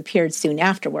 He disappeared soon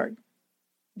afterward.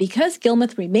 Because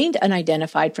Gilmuth remained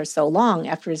unidentified for so long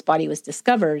after his body was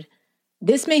discovered,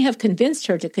 this may have convinced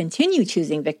her to continue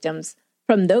choosing victims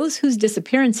from those whose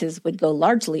disappearances would go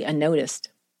largely unnoticed.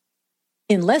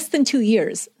 In less than 2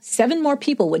 years, 7 more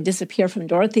people would disappear from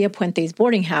Dorothea Puente's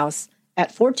boarding house at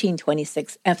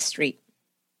 1426 F Street.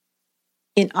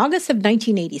 In August of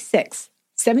 1986,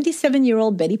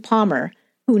 77-year-old Betty Palmer,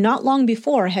 who not long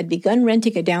before had begun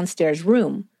renting a downstairs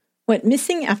room, went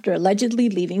missing after allegedly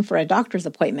leaving for a doctor's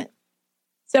appointment.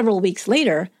 Several weeks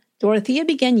later, Dorothea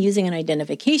began using an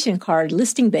identification card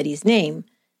listing Betty's name,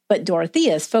 but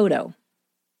Dorothea's photo.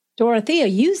 Dorothea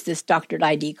used this doctored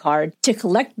ID card to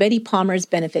collect Betty Palmer's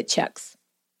benefit checks.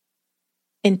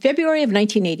 In February of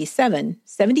 1987,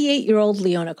 78-year-old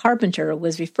Leona Carpenter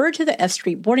was referred to the F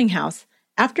Street boarding house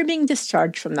after being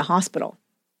discharged from the hospital.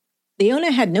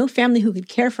 Leona had no family who could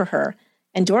care for her,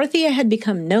 and Dorothea had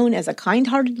become known as a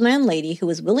kind-hearted landlady who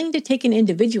was willing to take in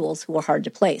individuals who were hard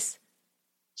to place.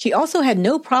 She also had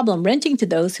no problem renting to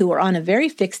those who were on a very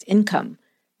fixed income,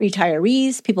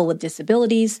 retirees, people with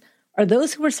disabilities, or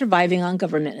those who were surviving on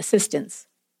government assistance.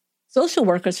 Social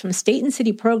workers from state and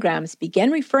city programs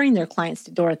began referring their clients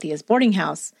to Dorothea's boarding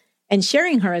house and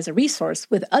sharing her as a resource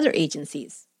with other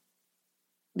agencies.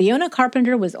 Leona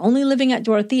Carpenter was only living at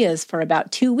Dorothea's for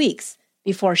about 2 weeks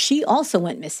before she also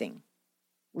went missing.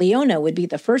 Leona would be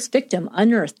the first victim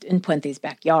unearthed in Puente's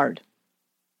backyard.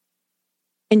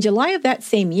 In July of that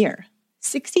same year,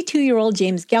 62-year-old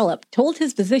James Gallup told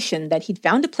his physician that he'd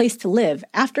found a place to live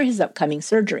after his upcoming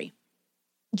surgery.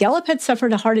 Gallup had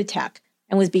suffered a heart attack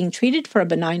and was being treated for a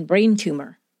benign brain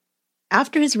tumor.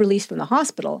 After his release from the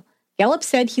hospital, Gallup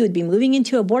said he would be moving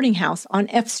into a boarding house on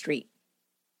F Street.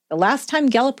 The last time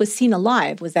Gallup was seen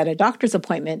alive was at a doctor's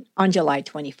appointment on July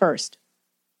 21st.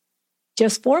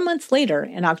 Just 4 months later,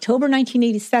 in October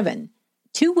 1987,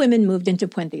 2 women moved into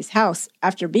Puente's house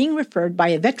after being referred by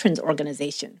a veterans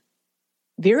organization.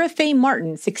 Vera Faye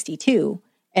Martin, 62,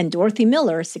 and Dorothy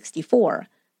Miller, 64,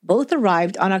 both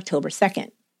arrived on October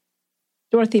 2nd.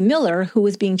 Dorothy Miller, who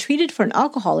was being treated for an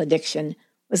alcohol addiction,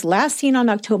 was last seen on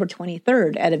October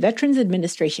 23rd at a Veterans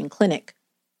Administration clinic.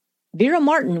 Vera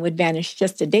Martin would vanish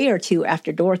just a day or two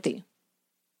after Dorothy.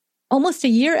 Almost a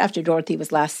year after Dorothy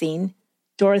was last seen,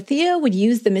 Dorothea would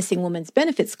use the missing woman's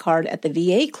benefits card at the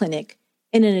VA clinic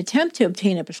in an attempt to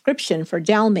obtain a prescription for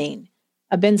Dalmane,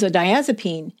 a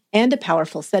benzodiazepine, and a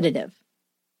powerful sedative.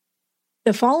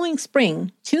 The following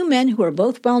spring, 2 men who were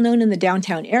both well known in the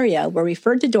downtown area were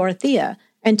referred to Dorothea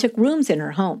and took rooms in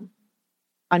her home.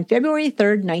 On February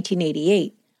 3,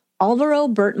 1988, Alvaro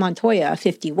Bert Montoya,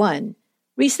 51,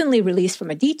 recently released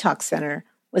from a detox center,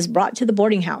 was brought to the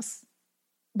boarding house.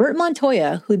 Bert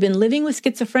Montoya, who'd been living with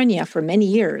schizophrenia for many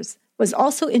years, was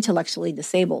also intellectually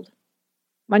disabled.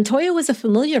 Montoya was a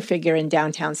familiar figure in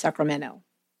downtown Sacramento.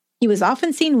 He was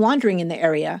often seen wandering in the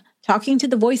area, talking to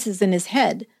the voices in his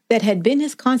head that had been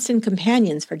his constant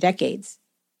companions for decades.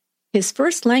 His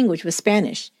first language was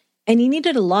Spanish, and he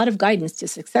needed a lot of guidance to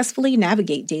successfully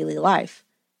navigate daily life.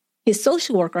 His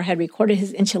social worker had recorded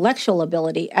his intellectual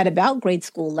ability at about grade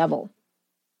school level.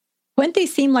 Puente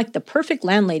seemed like the perfect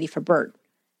landlady for Bert.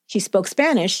 She spoke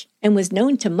Spanish and was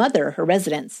known to mother her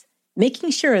residents,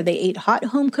 making sure they ate hot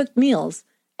home-cooked meals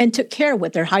and took care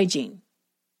with their hygiene.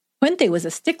 Puente was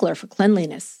a stickler for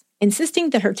cleanliness,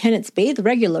 insisting that her tenants bathe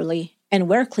regularly and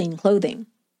wear clean clothing.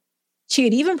 She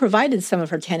had even provided some of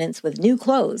her tenants with new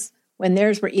clothes when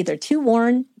theirs were either too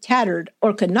worn, tattered,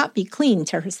 or could not be cleaned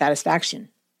to her satisfaction.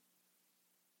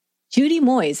 Judy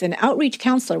Moyes, an outreach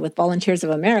counselor with Volunteers of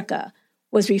America,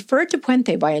 was referred to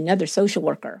Puente by another social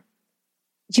worker.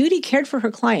 Judy cared for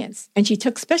her clients, and she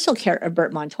took special care of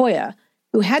Bert Montoya,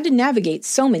 who had to navigate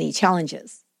so many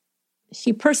challenges.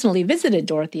 She personally visited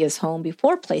Dorothea's home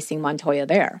before placing Montoya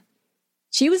there.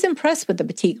 She was impressed with the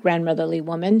petite grandmotherly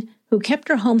woman who kept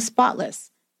her home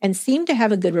spotless and seemed to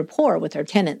have a good rapport with her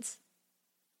tenants.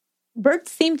 Bert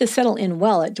seemed to settle in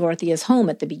well at Dorothea's home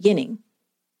at the beginning.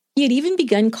 He had even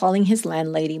begun calling his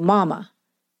landlady Mama.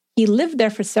 He lived there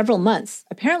for several months,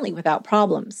 apparently without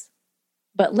problems.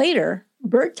 But later,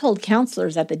 Bert told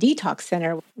counselors at the detox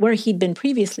center where he'd been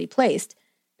previously placed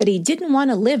that he didn't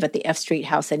want to live at the F Street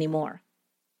house anymore.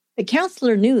 The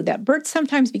counselor knew that Bert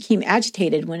sometimes became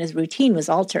agitated when his routine was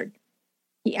altered.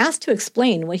 He asked to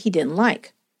explain what he didn't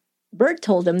like. Bert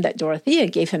told him that Dorothea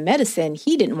gave him medicine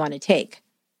he didn't want to take.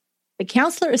 The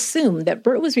counselor assumed that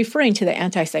Bert was referring to the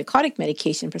antipsychotic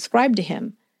medication prescribed to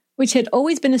him, which had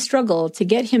always been a struggle to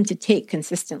get him to take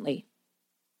consistently.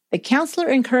 The counselor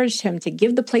encouraged him to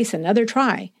give the place another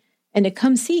try and to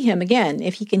come see him again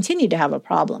if he continued to have a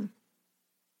problem.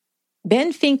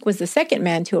 Ben Fink was the second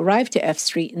man to arrive to F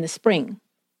Street in the spring.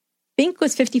 Fink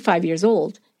was 55 years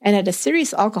old and had a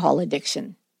serious alcohol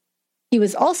addiction. He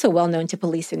was also well known to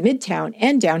police in Midtown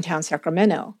and downtown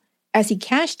Sacramento, as he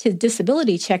cashed his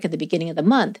disability check at the beginning of the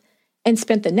month and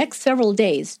spent the next several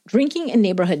days drinking in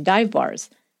neighborhood dive bars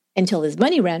until his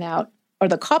money ran out or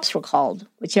the cops were called,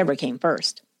 whichever came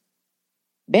first.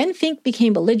 Ben Fink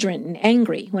became belligerent and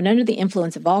angry when under the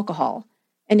influence of alcohol,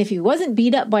 and if he wasn't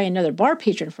beat up by another bar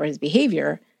patron for his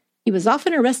behavior, he was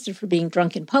often arrested for being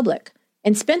drunk in public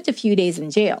and spent a few days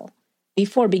in jail,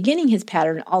 before beginning his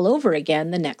pattern all over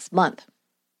again the next month.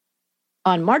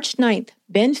 On March 9th,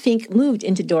 Ben Fink moved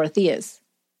into Dorothea's.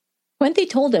 Puente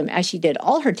told him, as she did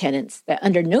all her tenants, that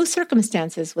under no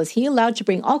circumstances was he allowed to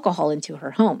bring alcohol into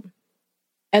her home.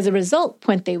 As a result,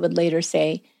 Puente would later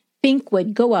say, Fink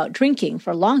would go out drinking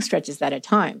for long stretches at a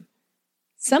time.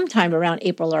 Sometime around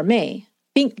April or May,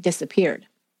 Fink disappeared.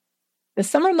 The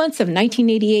summer months of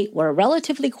 1988 were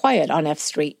relatively quiet on F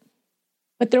Street.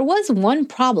 But there was one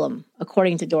problem,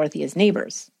 according to Dorothea's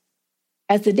neighbors.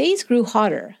 As the days grew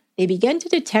hotter, they began to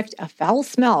detect a foul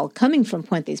smell coming from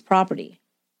Puente's property.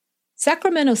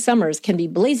 Sacramento summers can be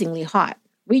blazingly hot,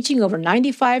 reaching over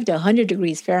 95 to 100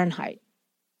 degrees Fahrenheit,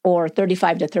 or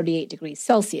 35 to 38 degrees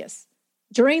Celsius,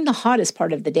 during the hottest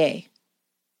part of the day.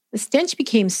 The stench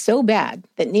became so bad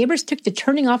that neighbors took to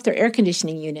turning off their air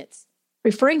conditioning units,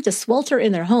 preferring to swelter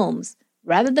in their homes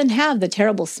rather than have the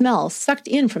terrible smell sucked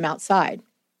in from outside.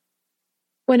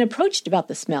 When approached about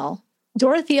the smell,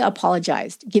 Dorothea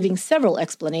apologized, giving several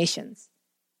explanations.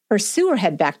 Her sewer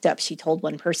had backed up, she told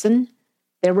one person.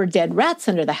 There were dead rats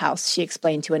under the house, she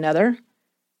explained to another.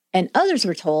 And others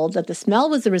were told that the smell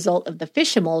was the result of the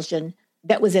fish emulsion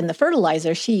that was in the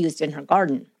fertilizer she used in her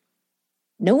garden.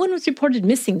 No one was reported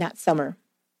missing that summer.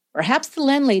 Perhaps the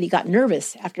landlady got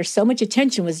nervous after so much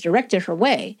attention was directed her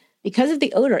way because of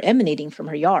the odor emanating from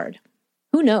her yard.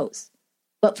 Who knows?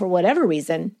 But for whatever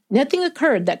reason, nothing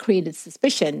occurred that created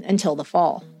suspicion until the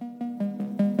fall.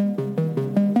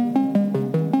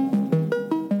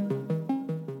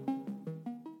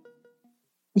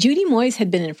 Judy Moyes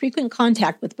had been in frequent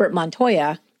contact with Bert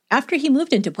Montoya after he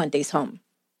moved into Puente's home.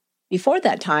 Before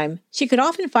that time, she could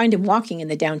often find him walking in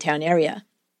the downtown area.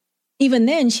 Even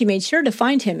then, she made sure to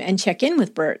find him and check in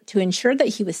with Bert to ensure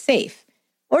that he was safe,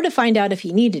 or to find out if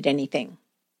he needed anything.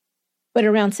 But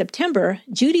around September,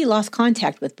 Judy lost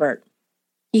contact with Bert.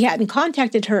 He hadn't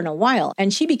contacted her in a while,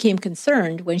 and she became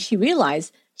concerned when she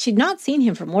realized she'd not seen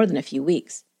him for more than a few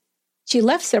weeks. She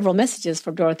left several messages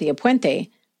for Dorothea Puente,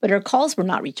 but her calls were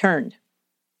not returned.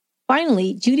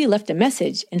 Finally, Judy left a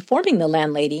message informing the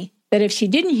landlady that if she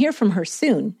didn't hear from her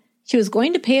soon, she was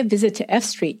going to pay a visit to F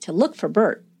Street to look for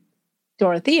Bert.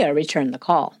 Dorothea returned the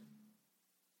call.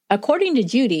 According to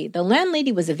Judy, the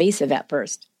landlady was evasive at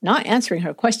first, not answering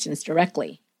her questions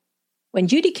directly. When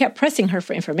Judy kept pressing her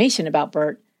for information about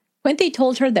Bert, Puente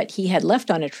told her that he had left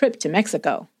on a trip to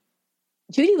Mexico.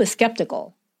 Judy was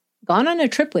skeptical. Gone on a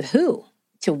trip with who?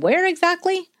 To where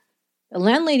exactly? The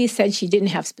landlady said she didn't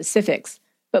have specifics,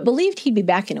 but believed he'd be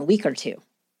back in a week or two.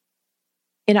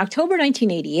 In October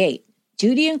 1988,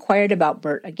 Judy inquired about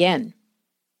Bert again.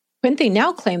 Puente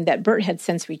now claimed that Bert had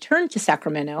since returned to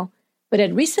Sacramento, but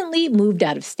had recently moved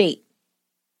out of state.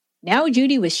 Now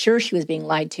Judy was sure she was being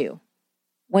lied to.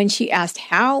 When she asked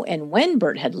how and when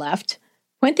Bert had left,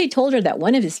 Puente told her that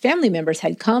one of his family members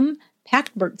had come,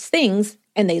 packed Bert's things,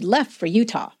 and they'd left for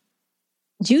Utah.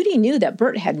 Judy knew that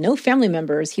Bert had no family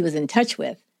members he was in touch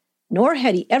with, nor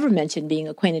had he ever mentioned being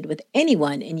acquainted with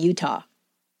anyone in Utah.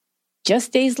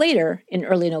 Just days later, in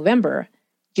early November,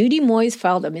 Judy Moyes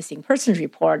filed a missing persons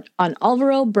report on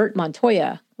Alvaro Bert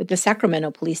Montoya with the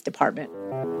Sacramento Police Department.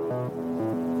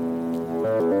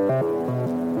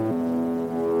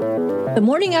 The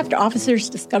morning after officers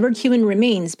discovered human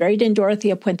remains buried in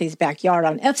Dorothea Puente's backyard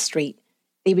on F Street,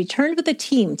 they returned with a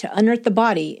team to unearth the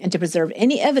body and to preserve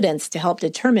any evidence to help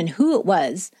determine who it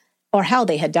was or how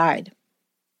they had died.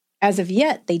 As of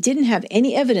yet, they didn't have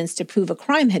any evidence to prove a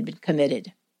crime had been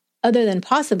committed, other than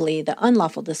possibly the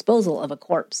unlawful disposal of a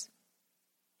corpse.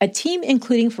 A team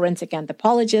including forensic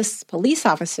anthropologists, police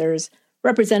officers,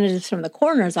 representatives from the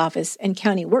coroner's office, and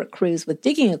county work crews with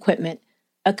digging equipment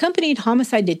accompanied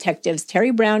homicide detectives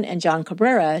Terry Brown and John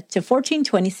Cabrera to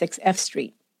 1426 F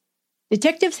Street.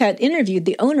 Detectives had interviewed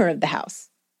the owner of the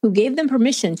house, who gave them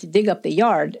permission to dig up the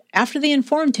yard after they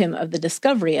informed him of the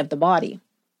discovery of the body.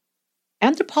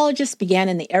 Anthropologists began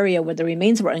in the area where the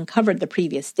remains were uncovered the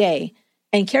previous day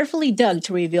and carefully dug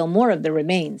to reveal more of the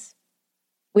remains.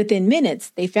 Within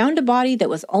minutes, they found a body that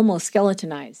was almost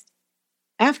skeletonized.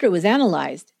 After it was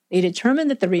analyzed, they determined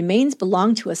that the remains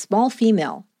belonged to a small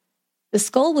female. The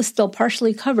skull was still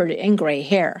partially covered in gray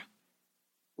hair.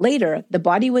 Later, the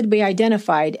body would be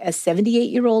identified as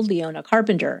 78-year-old Leona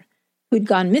Carpenter, who'd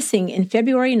gone missing in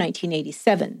February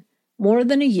 1987, more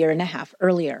than a year and a half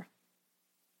earlier.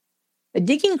 The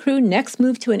digging crew next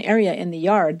moved to an area in the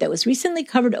yard that was recently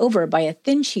covered over by a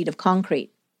thin sheet of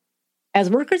concrete. As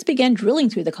workers began drilling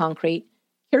through the concrete,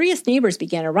 curious neighbors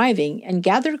began arriving and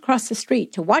gathered across the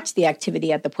street to watch the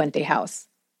activity at the Puente house.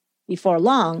 Before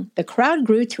long, the crowd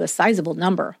grew to a sizable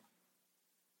number.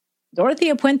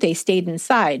 Dorothea Puente stayed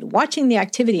inside, watching the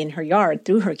activity in her yard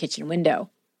through her kitchen window.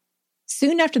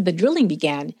 Soon after the drilling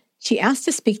began, she asked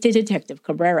to speak to Detective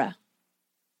Cabrera.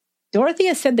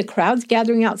 Dorothea said the crowds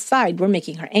gathering outside were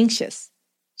making her anxious.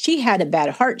 She had a bad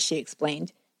heart, she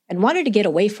explained, and wanted to get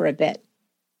away for a bit.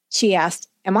 She asked,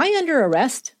 "Am I under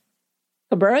arrest?"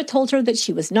 Cabrera told her that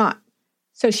she was not,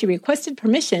 so she requested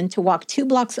permission to walk 2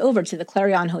 blocks over to the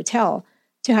Clarion Hotel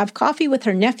to have coffee with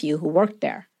her nephew who worked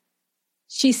there.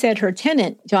 She said her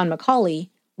tenant, John McCauley,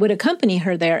 would accompany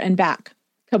her there and back.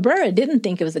 Cabrera didn't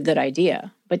think it was a good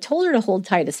idea, but told her to hold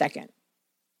tight a second.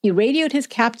 He radioed his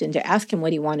captain to ask him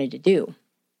what he wanted to do.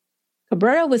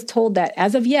 Cabrera was told that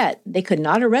as of yet, they could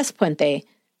not arrest Puente,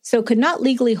 so could not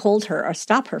legally hold her or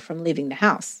stop her from leaving the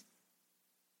house.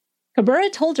 Cabrera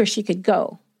told her she could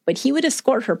go, but he would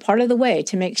escort her part of the way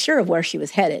to make sure of where she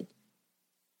was headed.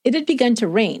 It had begun to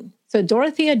rain, so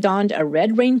Dorothea donned a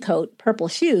red raincoat, purple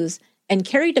shoes, and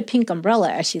carried a pink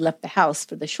umbrella as she left the house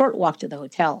for the short walk to the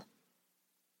hotel.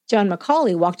 John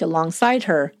McCauley walked alongside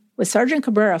her, with Sergeant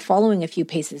Cabrera following a few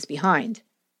paces behind.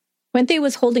 Puente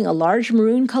was holding a large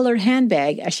maroon-colored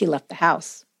handbag as she left the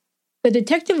house. The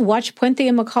detective watched Puente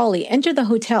and McCauley enter the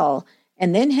hotel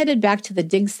and then headed back to the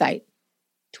dig site.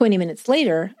 20 minutes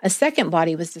later, a second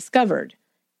body was discovered,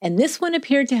 and this one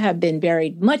appeared to have been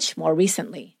buried much more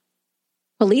recently.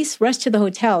 Police rushed to the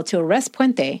hotel to arrest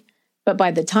Puente, but by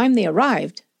the time they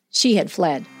arrived, she had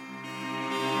fled.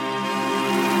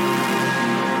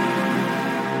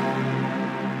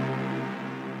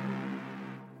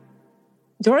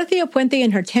 Dorothea Puente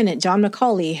and her tenant, John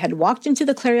McCauley, had walked into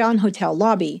the Clarion Hotel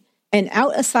lobby and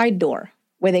out a side door,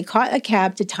 where they caught a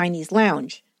cab to Tiny's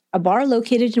Lounge, a bar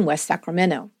located in West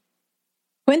Sacramento.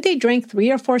 Puente drank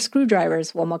 3 or 4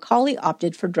 screwdrivers while Macaulay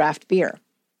opted for draft beer.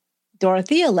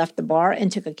 Dorothea left the bar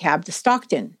and took a cab to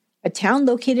Stockton, a town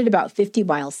located about 50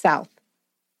 miles south.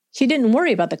 She didn't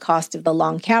worry about the cost of the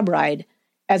long cab ride,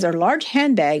 as her large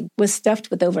handbag was stuffed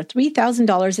with over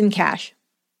 $3,000 in cash.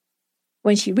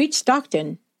 When she reached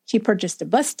Stockton, she purchased a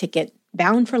bus ticket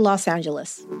bound for Los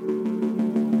Angeles.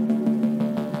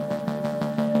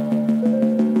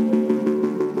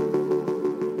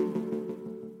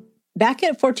 Back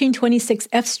at 1426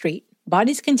 F Street,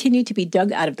 bodies continued to be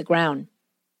dug out of the ground.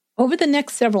 Over the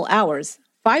next several hours,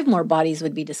 5 more bodies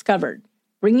would be discovered,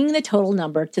 bringing the total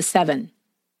number to 7.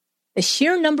 The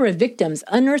sheer number of victims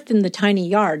unearthed in the tiny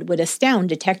yard would astound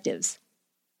detectives.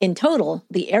 In total,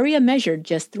 the area measured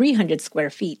just 300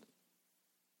 square feet.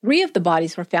 3 of the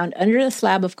bodies were found under a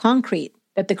slab of concrete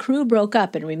that the crew broke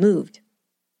up and removed.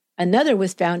 Another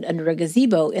was found under a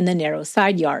gazebo in the narrow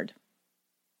side yard.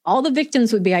 All the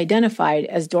victims would be identified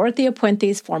as Dorothea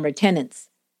Puente's former tenants: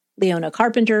 Leona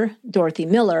Carpenter, Dorothy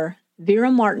Miller,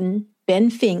 Vera Martin, Ben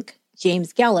Fink,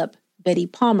 James Gallup, Betty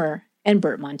Palmer, and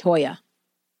Bert Montoya.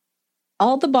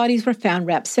 All the bodies were found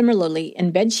wrapped similarly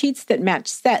in bed sheets that matched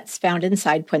sets found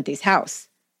inside Puente's house.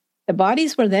 The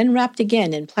bodies were then wrapped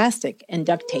again in plastic and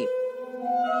duct tape.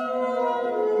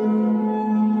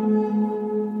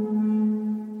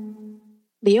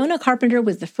 Leona Carpenter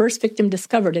was the first victim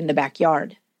discovered in the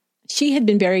backyard. She had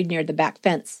been buried near the back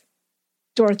fence.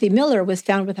 Dorothy Miller was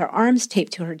found with her arms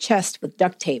taped to her chest with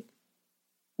duct tape.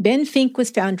 Ben Fink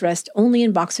was found dressed only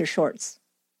in boxer shorts.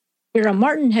 Vera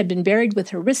Martin had been buried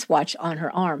with her wristwatch on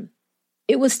her arm.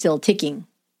 It was still ticking.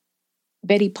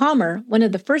 Betty Palmer, one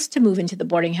of the first to move into the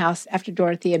boarding house after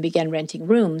Dorothea began renting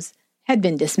rooms, had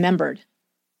been dismembered.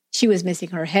 She was missing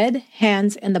her head,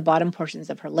 hands, and the bottom portions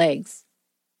of her legs.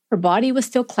 Her body was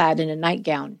still clad in a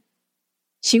nightgown.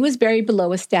 She was buried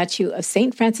below a statue of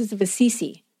St. Francis of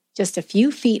Assisi, just a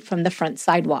few feet from the front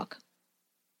sidewalk.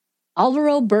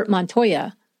 Alvaro Bert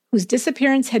Montoya, whose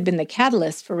disappearance had been the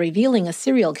catalyst for revealing a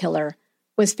serial killer,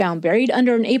 was found buried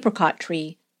under an apricot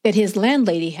tree that his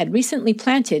landlady had recently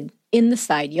planted in the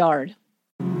side yard.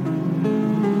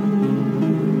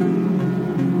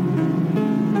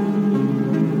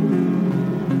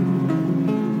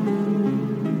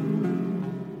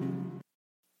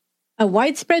 A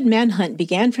widespread manhunt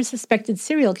began for suspected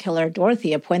serial killer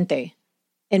Dorothea Puente.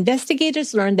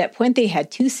 Investigators learned that Puente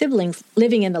had 2 siblings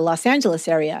living in the Los Angeles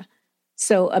area,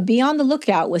 so a be on the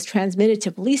lookout was transmitted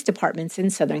to police departments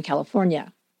in Southern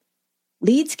California.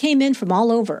 Leads came in from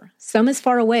all over, some as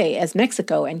far away as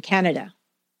Mexico and Canada.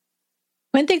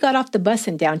 Puente got off the bus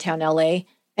in downtown LA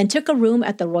and took a room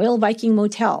at the Royal Viking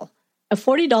Motel, a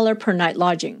 $40 per night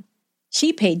lodging.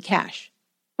 She paid cash.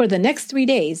 For the next 3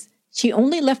 days, she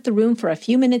only left the room for a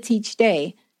few minutes each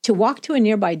day to walk to a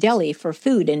nearby deli for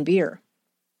food and beer.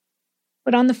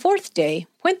 But on the 4th day,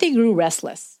 Puente grew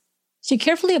restless. She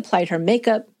carefully applied her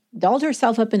makeup, dolled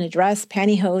herself up in a dress,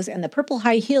 pantyhose, and the purple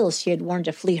high heels she had worn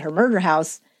to flee her murder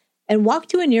house, and walked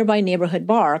to a nearby neighborhood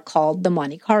bar called the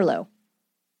Monte Carlo.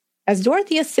 As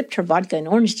Dorothea sipped her vodka and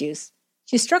orange juice,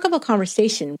 she struck up a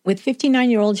conversation with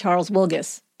 59-year-old Charles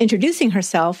Wilgus, introducing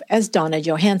herself as Donna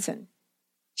Johansson.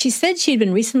 She said she had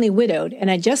been recently widowed and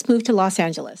had just moved to Los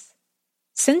Angeles.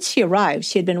 Since she arrived,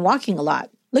 she had been walking a lot,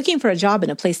 looking for a job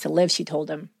and a place to live, she told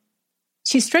him.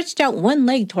 She stretched out one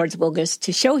leg towards Wilgus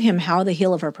to show him how the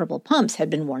heel of her purple pumps had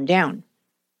been worn down.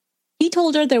 He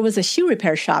told her there was a shoe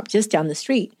repair shop just down the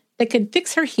street that could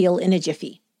fix her heel in a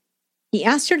jiffy. He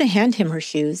asked her to hand him her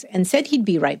shoes and said he'd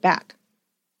be right back.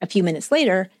 A few minutes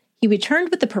later, he returned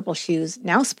with the purple shoes,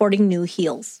 now sporting new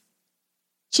heels.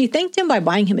 She thanked him by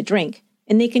buying him a drink,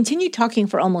 and they continued talking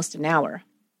for almost an hour.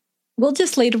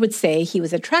 Wilgus later would say he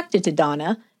was attracted to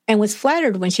Donna and was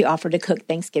flattered when she offered to cook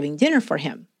Thanksgiving dinner for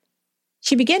him.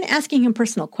 She began asking him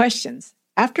personal questions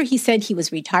after he said he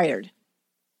was retired.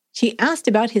 She asked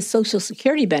about his Social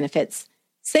Security benefits,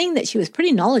 saying that she was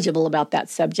pretty knowledgeable about that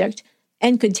subject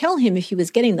and could tell him if he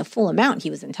was getting the full amount he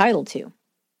was entitled to.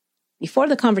 Before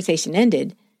the conversation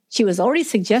ended, she was already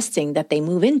suggesting that they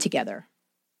move in together.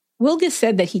 Wilgus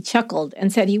said that he chuckled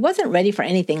and said he wasn't ready for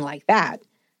anything like that,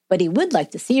 but he would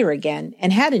like to see her again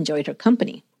and had enjoyed her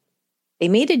company. They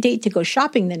made a date to go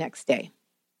shopping the next day.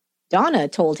 Donna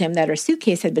told him that her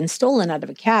suitcase had been stolen out of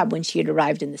a cab when she had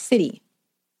arrived in the city.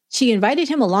 She invited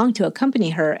him along to accompany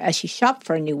her as she shopped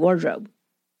for a new wardrobe.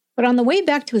 But on the way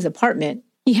back to his apartment,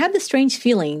 he had the strange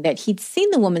feeling that he'd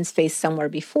seen the woman's face somewhere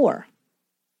before.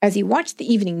 As he watched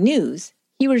the evening news,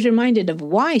 he was reminded of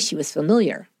why she was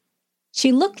familiar.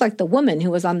 She looked like the woman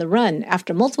who was on the run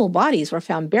after multiple bodies were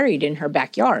found buried in her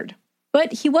backyard.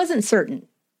 But he wasn't certain.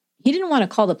 He didn't want to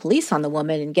call the police on the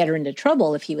woman and get her into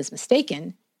trouble if he was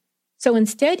mistaken. So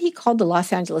instead, he called the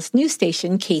Los Angeles news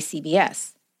station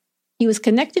KCBS. He was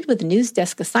connected with news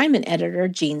desk assignment editor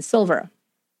Gene Silver.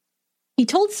 He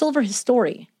told Silver his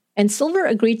story, and Silver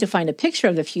agreed to find a picture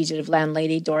of the fugitive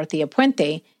landlady, Dorothea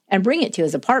Puente, and bring it to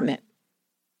his apartment.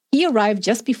 He arrived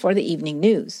just before the evening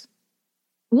news.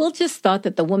 Will just thought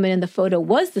that the woman in the photo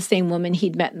was the same woman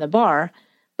he'd met in the bar,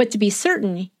 but to be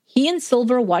certain, he and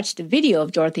Silver watched a video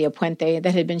of Dorothea Puente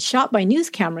that had been shot by news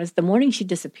cameras the morning she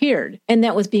disappeared, and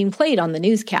that was being played on the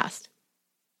newscast.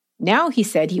 Now he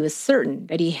said he was certain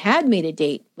that he had made a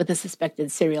date with a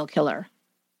suspected serial killer.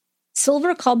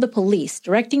 Silver called the police,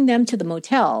 directing them to the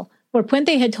motel where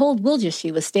Puente had told Wilgis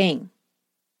she was staying.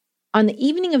 On the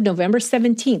evening of November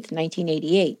 17,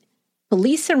 1988,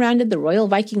 police surrounded the Royal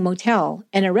Viking Motel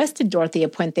and arrested Dorothea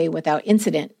Puente without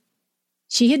incident.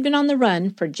 She had been on the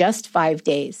run for just 5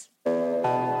 days.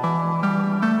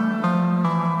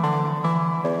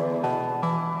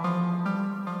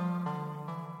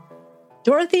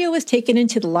 Dorothea was taken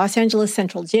into the Los Angeles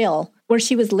Central Jail, where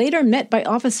she was later met by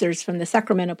officers from the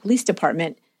Sacramento Police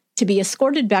Department to be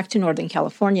escorted back to Northern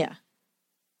California.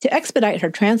 To expedite her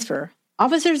transfer,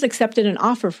 officers accepted an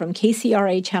offer from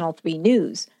KCRA Channel 3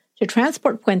 News to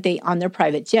transport Puente on their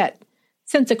private jet,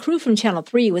 since a crew from Channel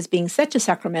 3 was being sent to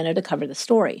Sacramento to cover the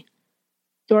story.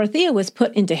 Dorothea was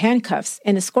put into handcuffs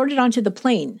and escorted onto the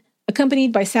plane,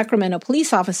 accompanied by Sacramento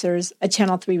police officers, a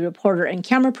Channel 3 reporter and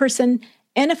camera person,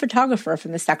 and a photographer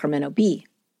from the Sacramento Bee.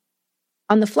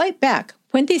 On the flight back,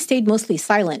 Puente stayed mostly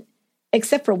silent,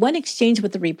 except for one exchange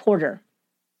with the reporter.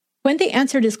 Puente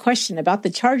answered his question about the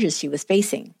charges she was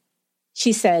facing.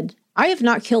 She said, "I have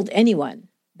not killed anyone.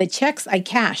 The checks I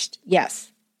cashed,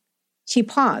 yes." She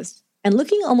paused, and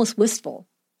looking almost wistful,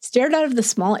 stared out of the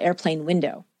small airplane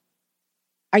window.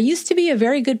 "I used to be a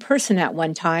very good person at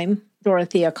one time,"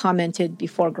 Dorothea commented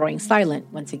before growing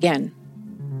silent once again.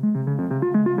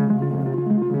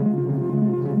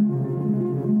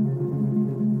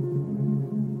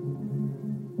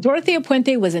 Dorothea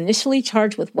Puente was initially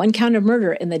charged with 1 count of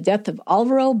murder in the death of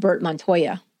Alvaro Bert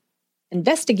Montoya.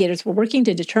 Investigators were working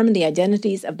to determine the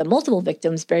identities of the multiple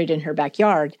victims buried in her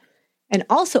backyard, and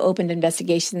also opened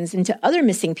investigations into other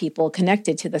missing people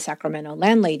connected to the Sacramento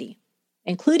landlady,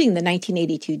 including the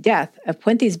 1982 death of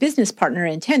Puente's business partner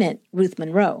and tenant, Ruth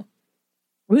Monroe.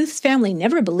 Ruth's family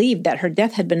never believed that her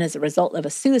death had been as a result of a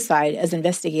suicide, as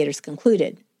investigators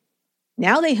concluded.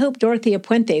 Now they hoped Dorothea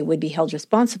Puente would be held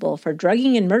responsible for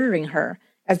drugging and murdering her,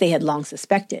 as they had long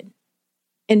suspected.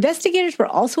 Investigators were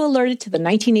also alerted to the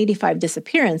 1985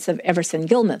 disappearance of Everson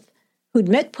Gilmuth, who'd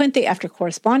met Puente after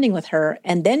corresponding with her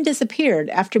and then disappeared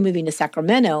after moving to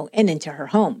Sacramento and into her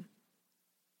home.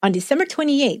 On December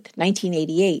 28,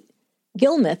 1988,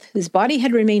 Gilmuth, whose body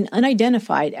had remained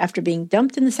unidentified after being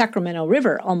dumped in the Sacramento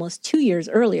River almost 2 years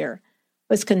earlier,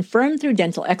 was confirmed through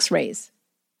dental x-rays.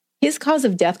 His cause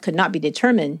of death could not be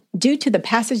determined due to the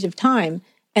passage of time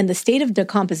and the state of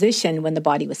decomposition when the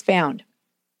body was found.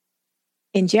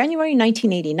 In January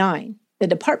 1989, the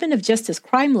Department of Justice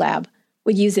Crime Lab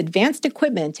would use advanced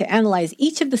equipment to analyze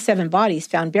each of the 7 bodies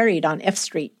found buried on F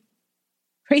Street.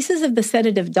 Traces of the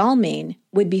sedative Dalmane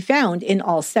would be found in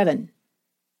all 7.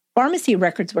 Pharmacy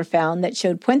records were found that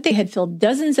showed Puente had filled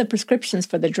dozens of prescriptions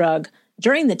for the drug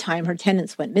during the time her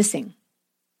tenants went missing.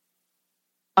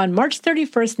 On March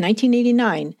 31,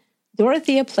 1989,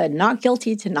 Dorothea pled not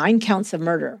guilty to 9 counts of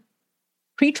murder.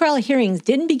 Pretrial hearings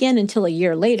didn't begin until a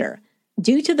year later,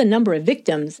 due to the number of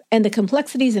victims and the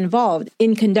complexities involved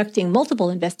in conducting multiple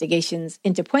investigations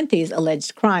into Puente's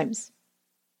alleged crimes.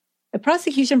 The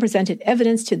prosecution presented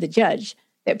evidence to the judge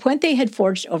that Puente had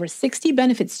forged over 60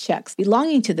 benefits checks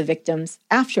belonging to the victims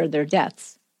after their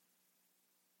deaths.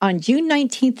 On June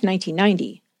 19,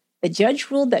 1990, the judge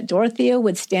ruled that Dorothea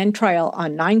would stand trial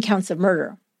on 9 counts of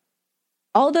murder.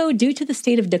 Although due to the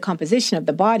state of decomposition of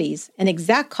the bodies, an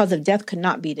exact cause of death could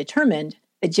not be determined,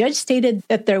 the judge stated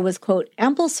that there was, quote,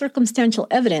 ample circumstantial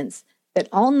evidence that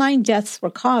all 9 deaths were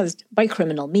caused by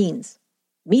criminal means.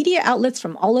 Media outlets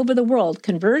from all over the world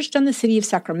converged on the city of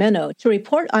Sacramento to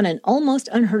report on an almost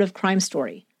unheard-of crime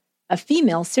story, a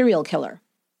female serial killer.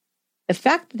 The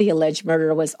fact that the alleged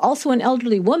murderer was also an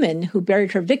elderly woman who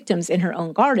buried her victims in her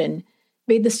own garden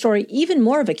made the story even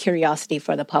more of a curiosity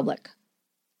for the public.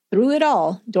 Through it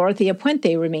all, Dorothea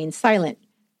Puente remained silent,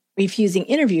 refusing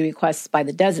interview requests by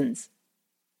the dozens.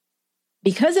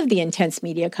 Because of the intense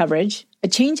media coverage, a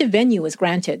change of venue was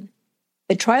granted.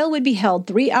 The trial would be held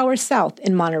 3 hours south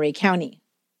in Monterey County.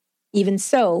 Even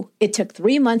so, it took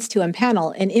 3 months to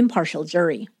impanel an impartial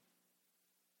jury.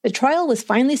 The trial was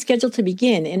finally scheduled to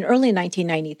begin in early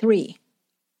 1993,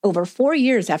 over 4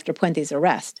 years after Puente's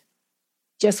arrest.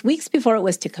 Just weeks before it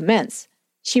was to commence,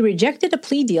 she rejected a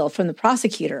plea deal from the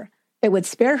prosecutor that would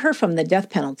spare her from the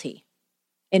death penalty.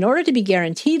 In order to be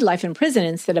guaranteed life in prison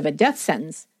instead of a death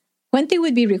sentence, Puente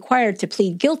would be required to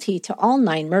plead guilty to all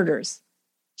 9 murders.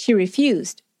 She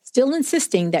refused, still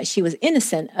insisting that she was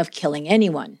innocent of killing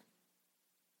anyone.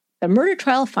 The murder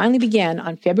trial finally began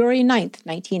on February 9,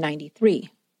 1993.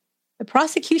 The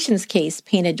prosecution's case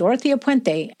painted Dorothea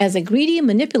Puente as a greedy,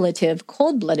 manipulative,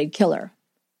 cold-blooded killer.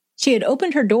 She had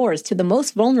opened her doors to the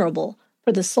most vulnerable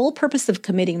for the sole purpose of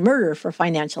committing murder for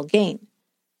financial gain.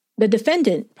 The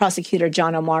defendant, prosecutor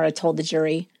John O'Mara told the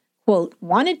jury, quote,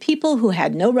 wanted people who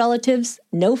had no relatives,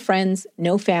 no friends,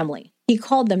 no family. He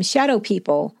called them shadow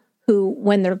people who,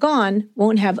 when they're gone,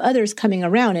 won't have others coming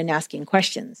around and asking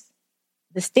questions.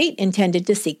 The state intended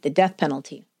to seek the death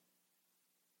penalty.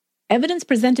 Evidence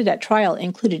presented at trial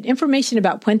included information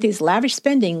about Puente's lavish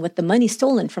spending with the money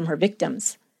stolen from her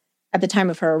victims. At the time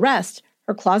of her arrest,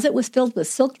 her closet was filled with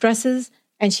silk dresses,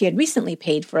 and she had recently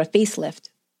paid for a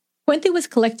facelift. Puente was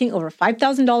collecting over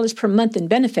 $5,000 per month in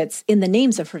benefits in the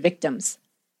names of her victims.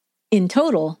 In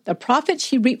total, the profit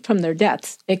she reaped from their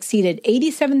deaths exceeded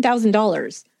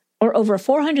 $87,000, or over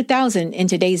 $400,000 in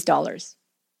today's dollars.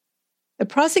 The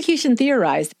prosecution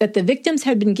theorized that the victims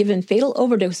had been given fatal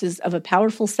overdoses of a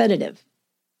powerful sedative.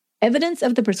 Evidence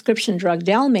of the prescription drug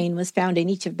Dalmane was found in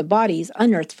each of the bodies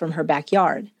unearthed from her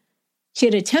backyard. She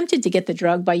had attempted to get the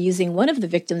drug by using one of the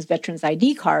victims' veterans'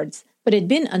 ID cards, but had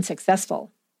been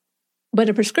unsuccessful. But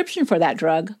a prescription for that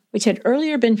drug, which had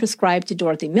earlier been prescribed to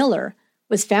Dorothy Miller,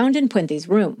 was found in Puente's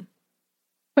room.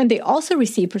 Puente also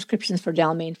received prescriptions for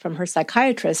Dalmane from her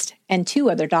psychiatrist and 2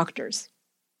 other doctors.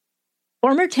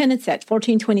 Former tenants at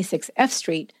 1426 F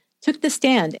Street took the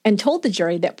stand and told the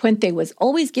jury that Puente was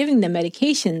always giving them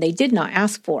medication they did not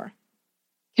ask for.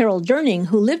 Carol Durning,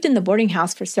 who lived in the boarding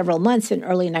house for several months in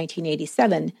early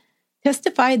 1987,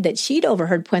 testified that she'd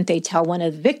overheard Puente tell one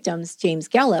of the victims, James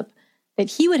Gallup, that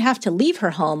he would have to leave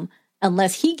her home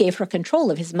unless he gave her control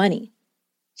of his money.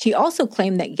 She also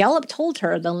claimed that Gallup told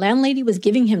her the landlady was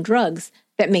giving him drugs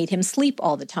that made him sleep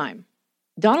all the time.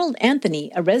 Donald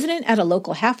Anthony, a resident at a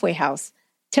local halfway house,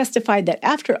 testified that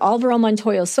after Alvaro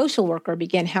Montoya's social worker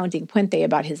began hounding Puente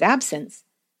about his absence,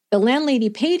 the landlady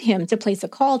paid him to place a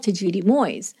call to Judy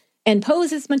Moyes and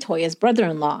pose as Montoya's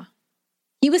brother-in-law.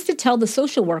 He was to tell the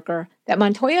social worker that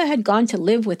Montoya had gone to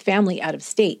live with family out of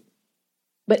state.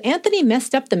 But Anthony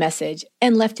messed up the message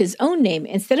and left his own name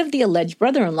instead of the alleged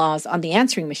brother-in-law's on the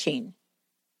answering machine.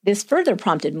 This further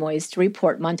prompted Moyes to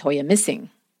report Montoya missing.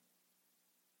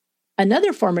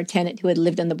 Another former tenant who had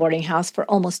lived in the boarding house for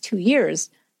almost 2 years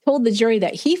told the jury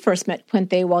that he first met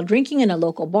Puente while drinking in a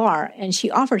local bar, and she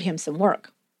offered him some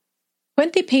work.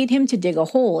 Puente paid him to dig a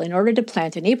hole in order to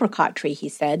plant an apricot tree, he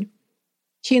said.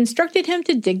 She instructed him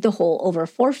to dig the hole over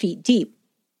 4 feet deep,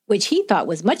 which he thought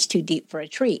was much too deep for a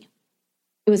tree.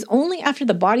 It was only after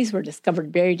the bodies were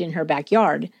discovered buried in her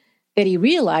backyard that he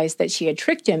realized that she had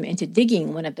tricked him into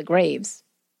digging one of the graves.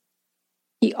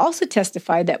 He also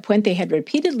testified that Puente had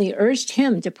repeatedly urged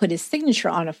him to put his signature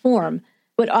on a form,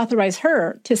 but authorize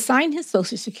her to sign his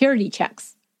Social Security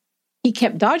checks. He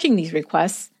kept dodging these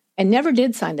requests and never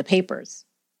did sign the papers.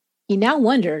 He now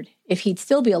wondered if he'd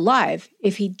still be alive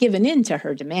if he'd given in to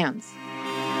her demands.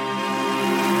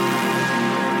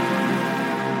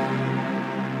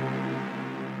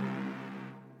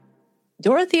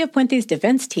 Dorothea Puente's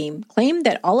defense team claimed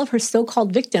that all of her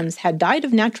so-called victims had died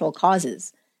of natural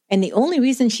causes, and the only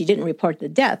reason she didn't report the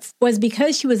deaths was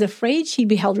because she was afraid she'd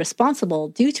be held responsible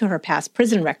due to her past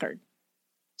prison record.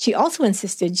 She also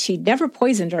insisted she'd never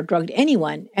poisoned or drugged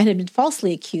anyone and had been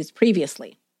falsely accused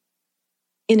previously.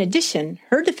 In addition,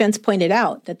 her defense pointed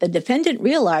out that the defendant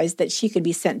realized that she could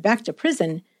be sent back to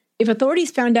prison if authorities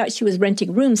found out she was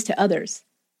renting rooms to others.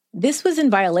 This was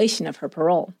in violation of her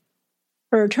parole.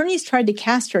 Her attorneys tried to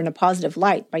cast her in a positive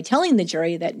light by telling the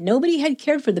jury that nobody had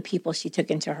cared for the people she took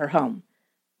into her home.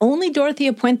 Only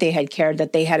Dorothea Puente had cared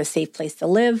that they had a safe place to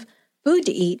live, food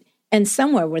to eat, and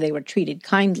somewhere where they were treated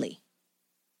kindly.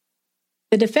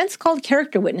 The defense called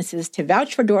character witnesses to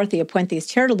vouch for Dorothea Puente's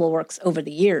charitable works over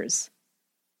the years.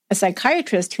 A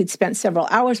psychiatrist who'd spent several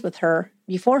hours with her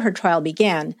before her trial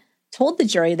began told the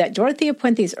jury that Dorothea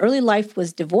Puente's early life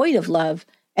was devoid of love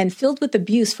and filled with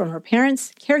abuse from her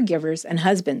parents, caregivers, and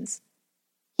husbands.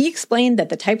 He explained that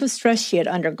the type of stress she had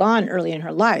undergone early in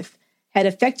her life had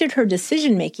affected her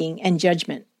decision-making and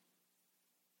judgment.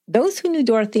 Those who knew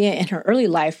Dorothea in her early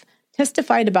life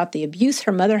testified about the abuse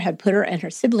her mother had put her and her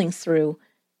siblings through,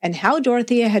 and how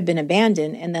Dorothea had been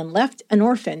abandoned and then left an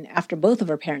orphan after both of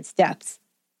her parents' deaths.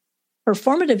 Her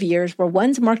formative years were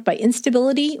ones marked by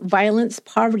instability, violence,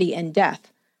 poverty, and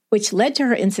death, which led to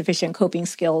her insufficient coping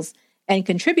skills and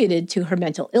contributed to her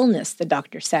mental illness, the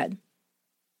doctor said.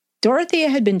 Dorothea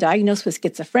had been diagnosed with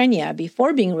schizophrenia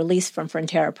before being released from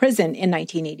Frontera Prison in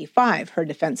 1985, her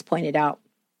defense pointed out.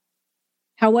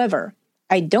 However,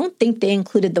 I don't think they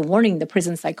included the warning the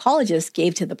prison psychologist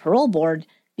gave to the parole board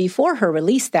before her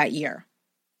release that year.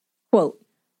 Quote,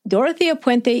 Dorothea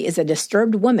Puente is a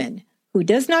disturbed woman who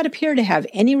does not appear to have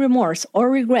any remorse or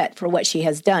regret for what she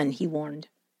has done, he warned.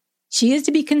 She is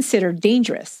to be considered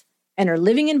dangerous, and her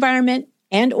living environment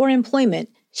and or employment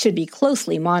should be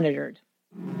closely monitored.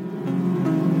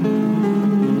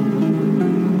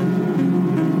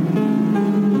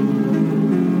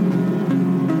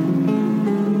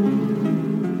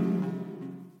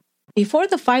 Before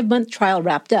the 5-month trial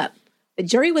wrapped up, the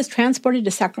jury was transported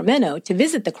to Sacramento to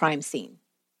visit the crime scene.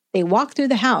 They walked through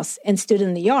the house and stood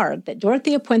in the yard that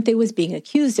Dorothea Puente was being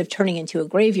accused of turning into a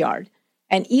graveyard,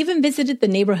 and even visited the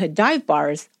neighborhood dive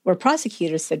bars where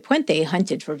prosecutors said Puente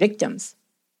hunted for victims.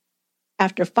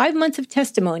 After 5 months of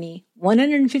testimony,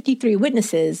 153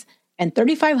 witnesses, and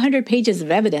 3,500 pages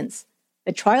of evidence,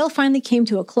 the trial finally came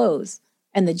to a close,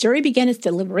 and the jury began its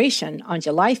deliberation on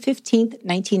July 15,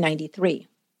 1993.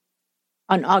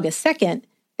 On August 2nd,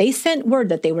 they sent word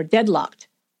that they were deadlocked,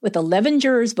 with 11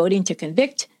 jurors voting to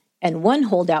convict and 1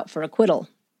 holdout for acquittal.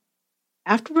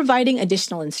 After providing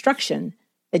additional instruction,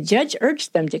 the judge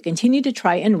urged them to continue to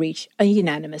try and reach a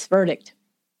unanimous verdict.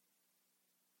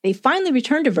 They finally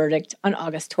returned a verdict on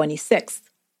August 26th.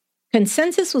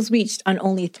 Consensus was reached on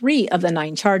only 3 of the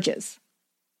 9 charges.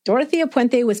 Dorothea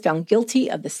Puente was found guilty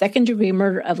of the second-degree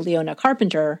murder of Leona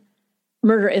Carpenter,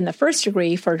 murder in the first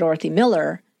degree for Dorothy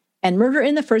Miller, and murder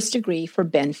in the first degree for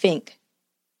Ben Fink.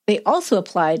 They also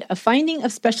applied a finding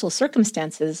of special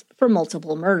circumstances for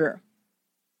multiple murder.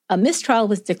 A mistrial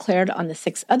was declared on the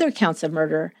 6 other counts of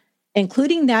murder,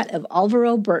 including that of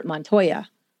Alvaro Bert Montoya,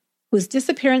 whose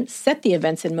disappearance set the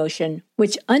events in motion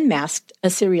which unmasked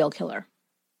a serial killer.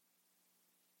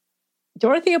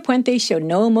 Dorothea Puente showed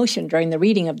no emotion during the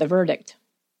reading of the verdict.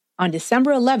 On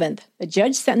December 11th, the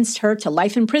judge sentenced her to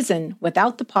life in prison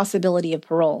without the possibility of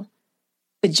parole.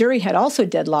 The jury had also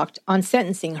deadlocked on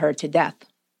sentencing her to death.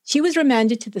 She was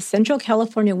remanded to the Central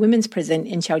California Women's Prison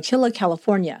in Chowchilla,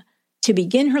 California, to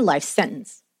begin her life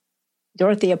sentence.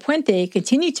 Dorothea Puente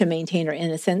continued to maintain her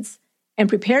innocence and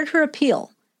prepared her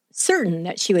appeal, certain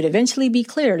that she would eventually be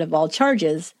cleared of all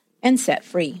charges and set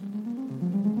free.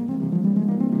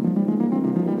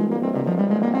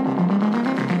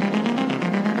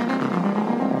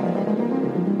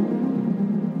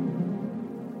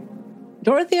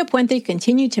 Dorothea Puente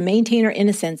continued to maintain her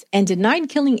innocence and denied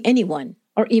killing anyone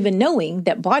or even knowing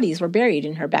that bodies were buried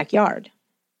in her backyard.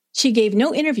 She gave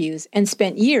no interviews and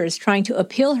spent years trying to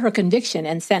appeal her conviction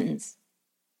and sentence.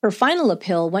 Her final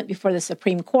appeal went before the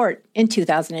Supreme Court in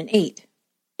 2008.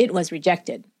 It was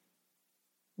rejected.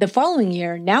 The following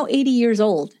year, now 80 years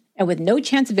old, and with no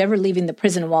chance of ever leaving the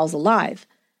prison walls alive,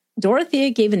 Dorothea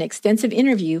gave an extensive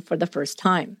interview for the first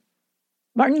time.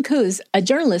 Martin Kuz, a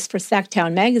journalist for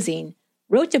Sacktown magazine,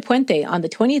 wrote to Puente on the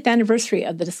 20th anniversary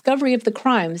of the discovery of the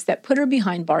crimes that put her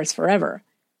behind bars forever.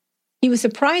 He was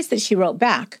surprised that she wrote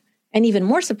back, and even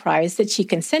more surprised that she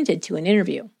consented to an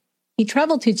interview. He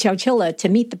traveled to Chowchilla to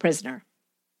meet the prisoner.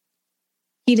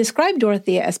 He described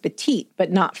Dorothea as petite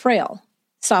but not frail,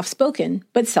 soft-spoken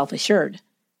but self-assured.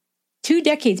 2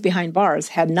 decades behind bars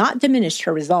had not diminished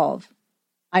her resolve.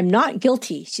 "I'm not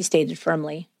guilty," she stated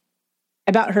firmly.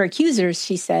 About her accusers,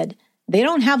 she said, "They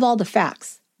don't have all the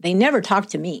facts. They never talk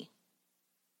to me."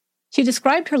 She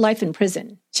described her life in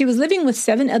prison. She was living with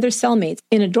 7 other cellmates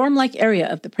in a dorm-like area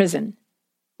of the prison.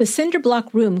 The cinder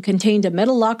block room contained a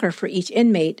metal locker for each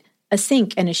inmate, a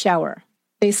sink, and a shower.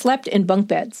 They slept in bunk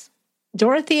beds.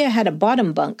 Dorothea had a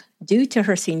bottom bunk due to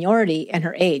her seniority and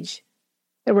her age.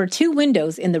 There were 2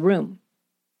 windows in the room.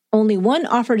 Only one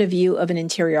offered a view of an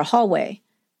interior hallway,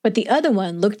 but the other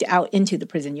one looked out into the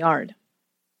prison yard.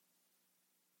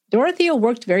 Dorothea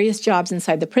worked various jobs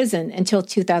inside the prison until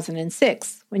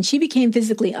 2006, when she became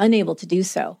physically unable to do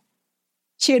so.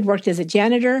 She had worked as a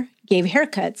janitor, gave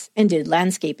haircuts, and did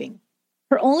landscaping.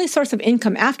 Her only source of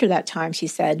income after that time, she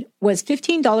said, was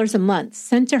 $15 a month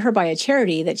sent to her by a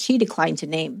charity that she declined to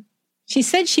name. She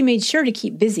said she made sure to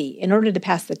keep busy in order to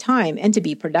pass the time and to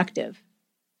be productive.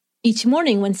 Each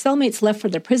morning when cellmates left for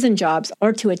their prison jobs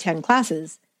or to attend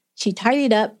classes, she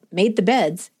tidied up, made the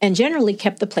beds, and generally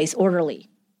kept the place orderly.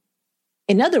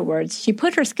 In other words, she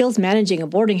put her skills managing a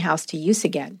boarding house to use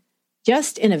again,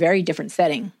 just in a very different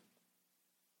setting.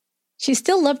 She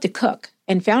still loved to cook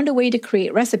and found a way to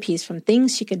create recipes from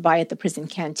things she could buy at the prison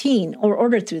canteen or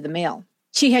order through the mail.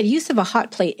 She had use of a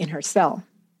hot plate in her cell.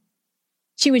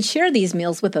 She would share these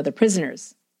meals with other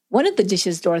prisoners. One of the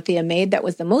dishes Dorothea made that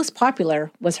was the most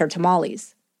popular was her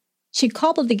tamales. She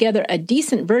cobbled together a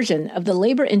decent version of the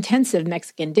labor-intensive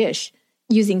Mexican dish,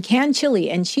 using canned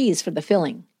chili and cheese for the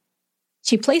filling.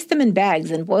 She placed them in bags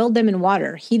and boiled them in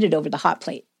water heated over the hot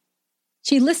plate.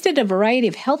 She listed a variety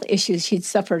of health issues she'd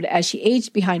suffered as she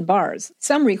aged behind bars,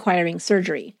 some requiring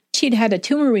surgery. She'd had a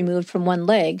tumor removed from one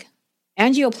leg,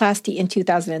 angioplasty in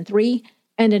 2003,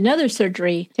 and another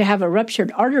surgery to have a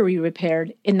ruptured artery repaired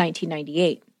in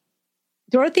 1998.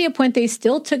 Dorothea Puente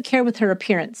still took care with her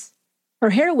appearance.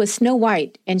 Her hair was snow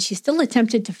white, and she still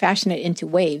attempted to fashion it into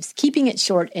waves, keeping it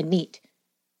short and neat.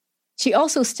 She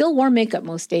also still wore makeup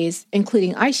most days,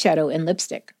 including eyeshadow and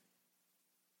lipstick.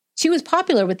 She was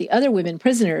popular with the other women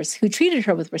prisoners who treated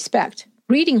her with respect,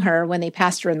 greeting her when they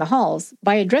passed her in the halls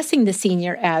by addressing the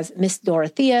senior as Miss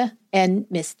Dorothea and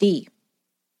Miss D.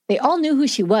 They all knew who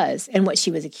she was and what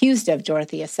she was accused of,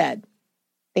 Dorothea said.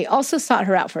 They also sought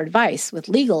her out for advice with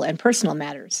legal and personal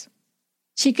matters.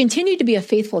 She continued to be a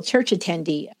faithful church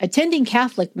attendee, attending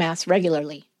Catholic Mass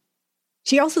regularly.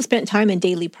 She also spent time in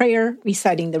daily prayer,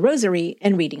 reciting the rosary,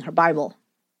 and reading her Bible.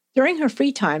 During her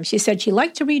free time, she said she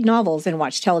liked to read novels and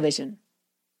watch television.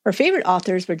 Her favorite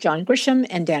authors were John Grisham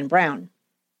and Dan Brown.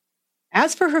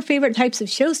 As for her favorite types of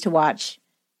shows to watch,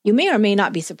 you may or may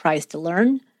not be surprised to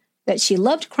learn that she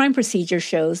loved crime procedure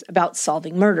shows about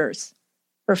solving murders.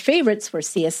 Her favorites were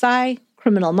CSI,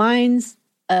 Criminal Minds,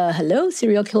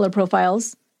 Serial Killer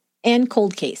Profiles, and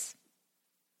Cold Case.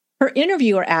 Her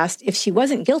interviewer asked if she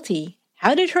wasn't guilty,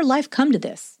 how did her life come to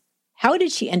this? How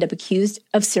did she end up accused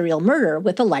of serial murder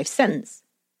with a life sentence?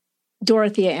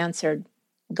 Dorothea answered,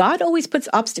 God always puts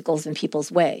obstacles in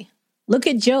people's way. Look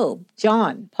at Job,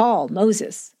 John, Paul,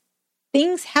 Moses.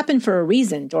 Things happen for a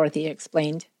reason, Dorothea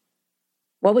explained.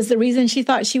 What was the reason she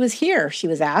thought she was here, she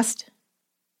was asked.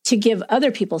 To give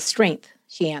other people strength,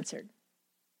 she answered.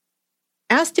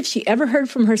 Asked if she ever heard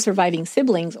from her surviving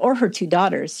siblings or her 2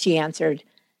 daughters, she answered,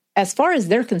 as far as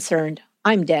they're concerned,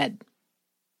 I'm dead.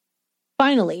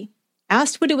 Finally,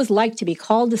 asked what it was like to be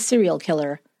called a serial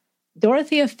killer,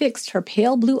 Dorothea fixed her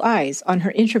pale blue eyes on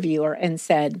her interviewer and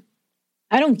said,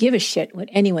 I don't give a shit what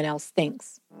anyone else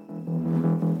thinks.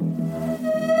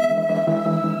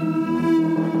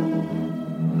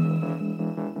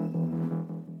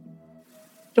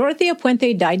 Dorothea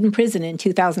Puente died in prison in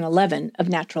 2011 of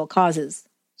natural causes.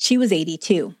 She was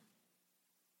 82.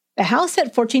 The house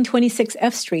at 1426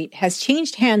 F Street has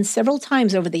changed hands several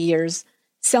times over the years,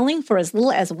 selling for as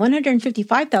little as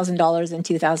 $155,000 in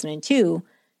 2002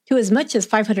 to as much as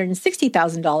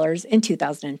 $560,000 in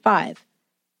 2005.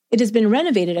 It has been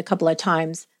renovated a couple of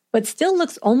times, but still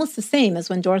looks almost the same as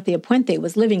when Dorothea Puente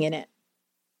was living in it.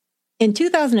 In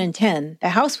 2010, the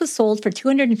house was sold for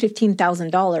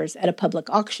 $215,000 at a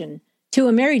public auction to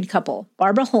a married couple,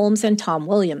 Barbara Holmes and Tom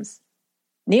Williams.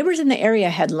 Neighbors in the area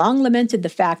had long lamented the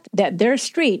fact that their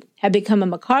street had become a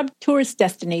macabre tourist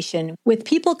destination with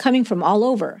people coming from all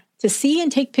over to see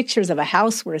and take pictures of a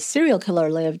house where a serial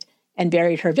killer lived and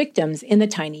buried her victims in the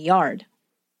tiny yard.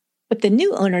 But the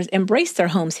new owners embraced their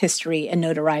home's history and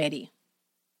notoriety.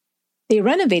 They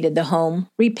renovated the home,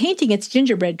 repainting its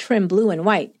gingerbread trim blue and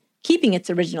white, keeping its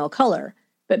original color,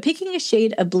 but picking a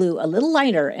shade of blue a little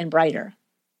lighter and brighter.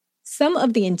 Some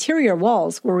of the interior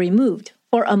walls were removed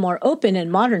for a more open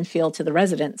and modern feel to the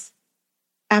residence.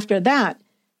 After that,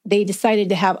 they decided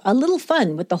to have a little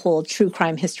fun with the whole true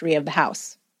crime history of the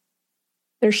house.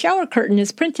 Their shower curtain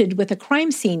is printed with a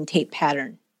crime scene tape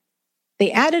pattern.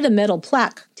 They added a metal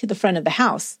plaque to the front of the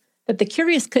house that the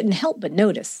curious couldn't help but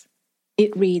notice.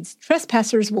 It reads,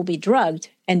 "Trespassers will be drugged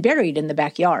and buried in the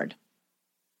backyard."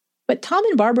 But Tom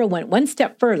and Barbara went one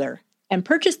step further and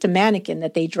purchased a mannequin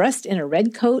that they dressed in a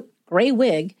red coat, gray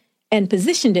wig, and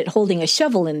positioned it holding a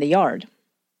shovel in the yard.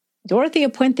 Dorothea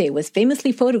Puente was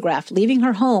famously photographed leaving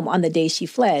her home on the day she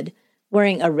fled,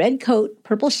 wearing a red coat,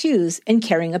 purple shoes, and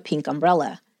carrying a pink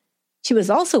umbrella. She was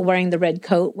also wearing the red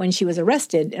coat when she was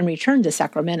arrested and returned to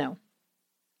Sacramento.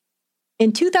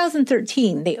 In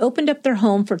 2013, they opened up their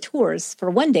home for tours for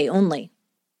one day only.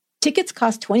 Tickets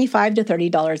cost $25 to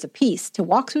 $30 apiece to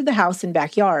walk through the house and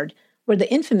backyard where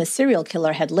the infamous serial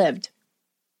killer had lived.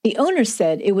 The owners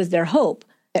said it was their hope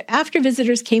that after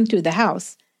visitors came through the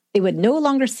house, they would no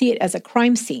longer see it as a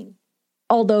crime scene,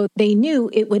 although they knew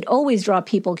it would always draw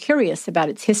people curious about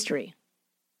its history.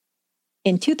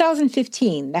 In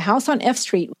 2015, the house on F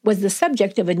Street was the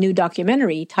subject of a new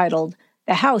documentary titled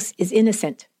The House is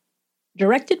Innocent.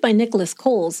 Directed by Nicholas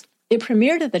Coles, it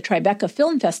premiered at the Tribeca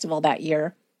Film Festival that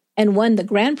year and won the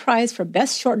grand prize for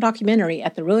Best Short Documentary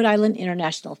at the Rhode Island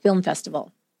International Film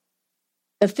Festival.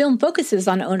 The film focuses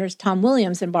on owners Tom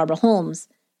Williams and Barbara Holmes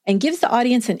and gives the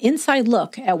audience an inside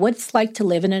look at what it's like to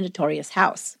live in a notorious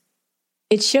house.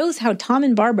 It shows how Tom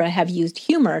and Barbara have used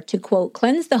humor to, quote,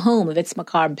 cleanse the home of its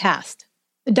macabre past.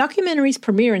 The documentary's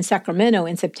premiere in Sacramento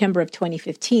in September of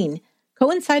 2015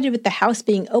 coincided with the house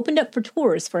being opened up for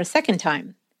tours for a second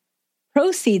time.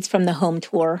 Proceeds from the home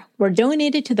tour were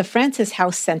donated to the Francis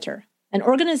House Center, an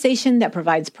organization that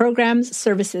provides programs,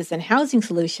 services, and housing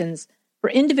solutions for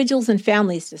individuals and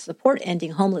families to support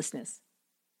ending homelessness.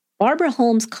 Barbara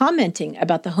Holmes, commenting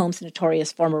about the home's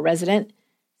notorious former resident,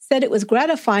 said it was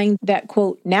gratifying that,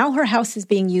 quote, now her house is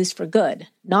being used for good,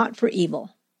 not for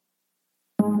evil.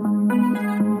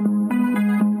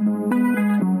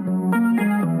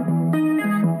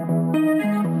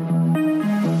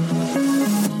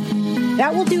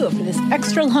 That will do it for this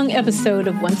extra-long episode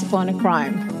of Once Upon a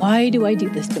Crime. Why do I do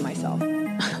this to myself?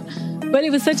 But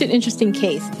it was such an interesting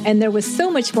case, and there was so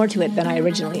much more to it than I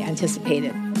originally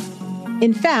anticipated.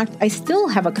 In fact, I still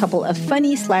have a couple of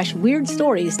funny/weird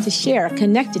stories to share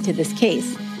connected to this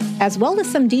case, as well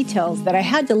as some details that I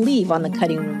had to leave on the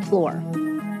cutting room floor.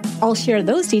 I'll share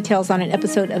those details on an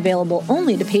episode available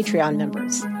only to Patreon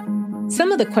members.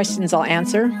 Some of the questions I'll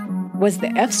answer: was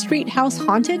the F Street house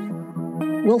haunted?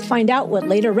 We'll find out what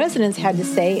later residents had to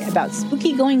say about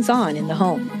spooky goings-on in the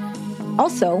home.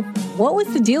 Also, what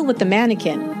was the deal with the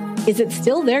mannequin? Is it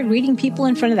still there greeting people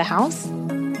in front of the house?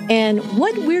 And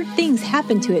what weird things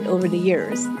happened to it over the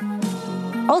years?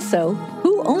 Also,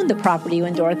 who owned the property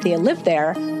when Dorothea lived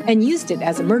there and used it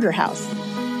as a murder house?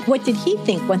 What did he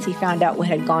think once he found out what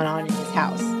had gone on in his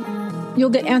house? You'll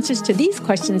get answers to these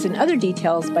questions and other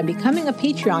details by becoming a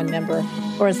Patreon member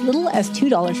for as little as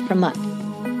 $2 per month.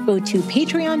 Go to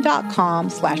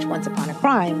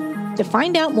patreon.com/onceuponacrime to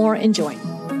find out more and join.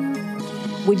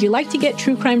 Would you like to get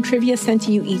true crime trivia sent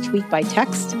to you each week by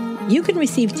text? You can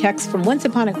receive text from Once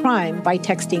Upon a Crime by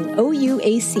texting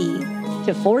OUAC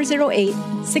to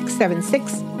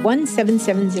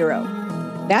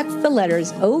 408-676-1770. That's the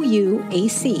letters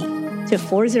OUAC to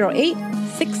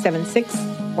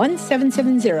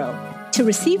 408-676-1770 to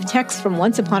receive text from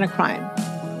Once Upon a Crime.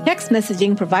 Text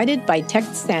messaging provided by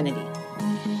Text Sanity.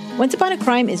 Once Upon a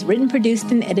Crime is written,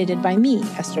 produced, and edited by me,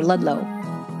 Esther Ludlow.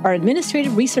 Our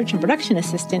administrative research and production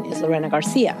assistant is Lorena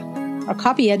Garcia. Our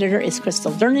copy editor is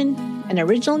Crystal Dernan, and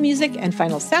original music and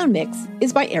final sound mix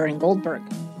is by Aaron Goldberg.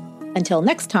 Until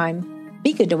next time,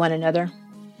 be good to one another.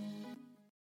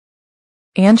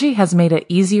 Angie has made it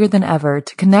easier than ever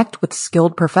to connect with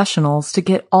skilled professionals to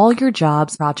get all your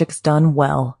jobs projects done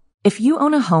well. If you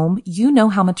own a home, you know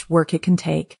how much work it can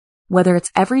take, whether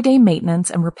it's everyday maintenance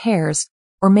and repairs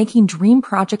or making dream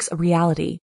projects a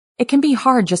reality. It can be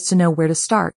hard just to know where to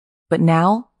start, but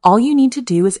now all you need to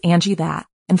do is Angie that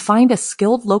and find a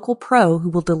skilled local pro who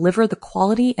will deliver the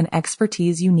quality and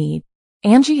expertise you need.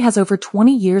 Angie has over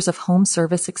 20 years of home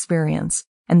service experience,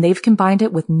 and they've combined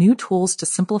it with new tools to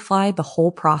simplify the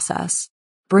whole process.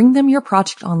 Bring them your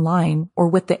project online or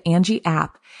with the Angie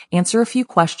app, answer a few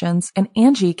questions, and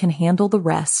Angie can handle the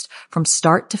rest from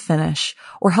start to finish,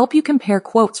 or help you compare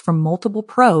quotes from multiple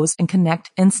pros and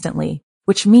connect instantly,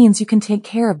 which means you can take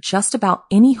care of just about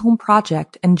any home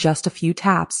project in just a few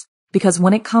taps. Because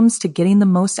when it comes to getting the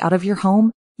most out of your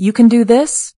home, you can do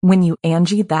this when you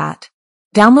Angie that.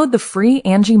 Download the free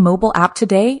Angie mobile app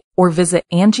today or visit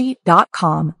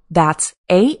Angie.com. That's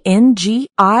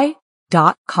ANGI.com.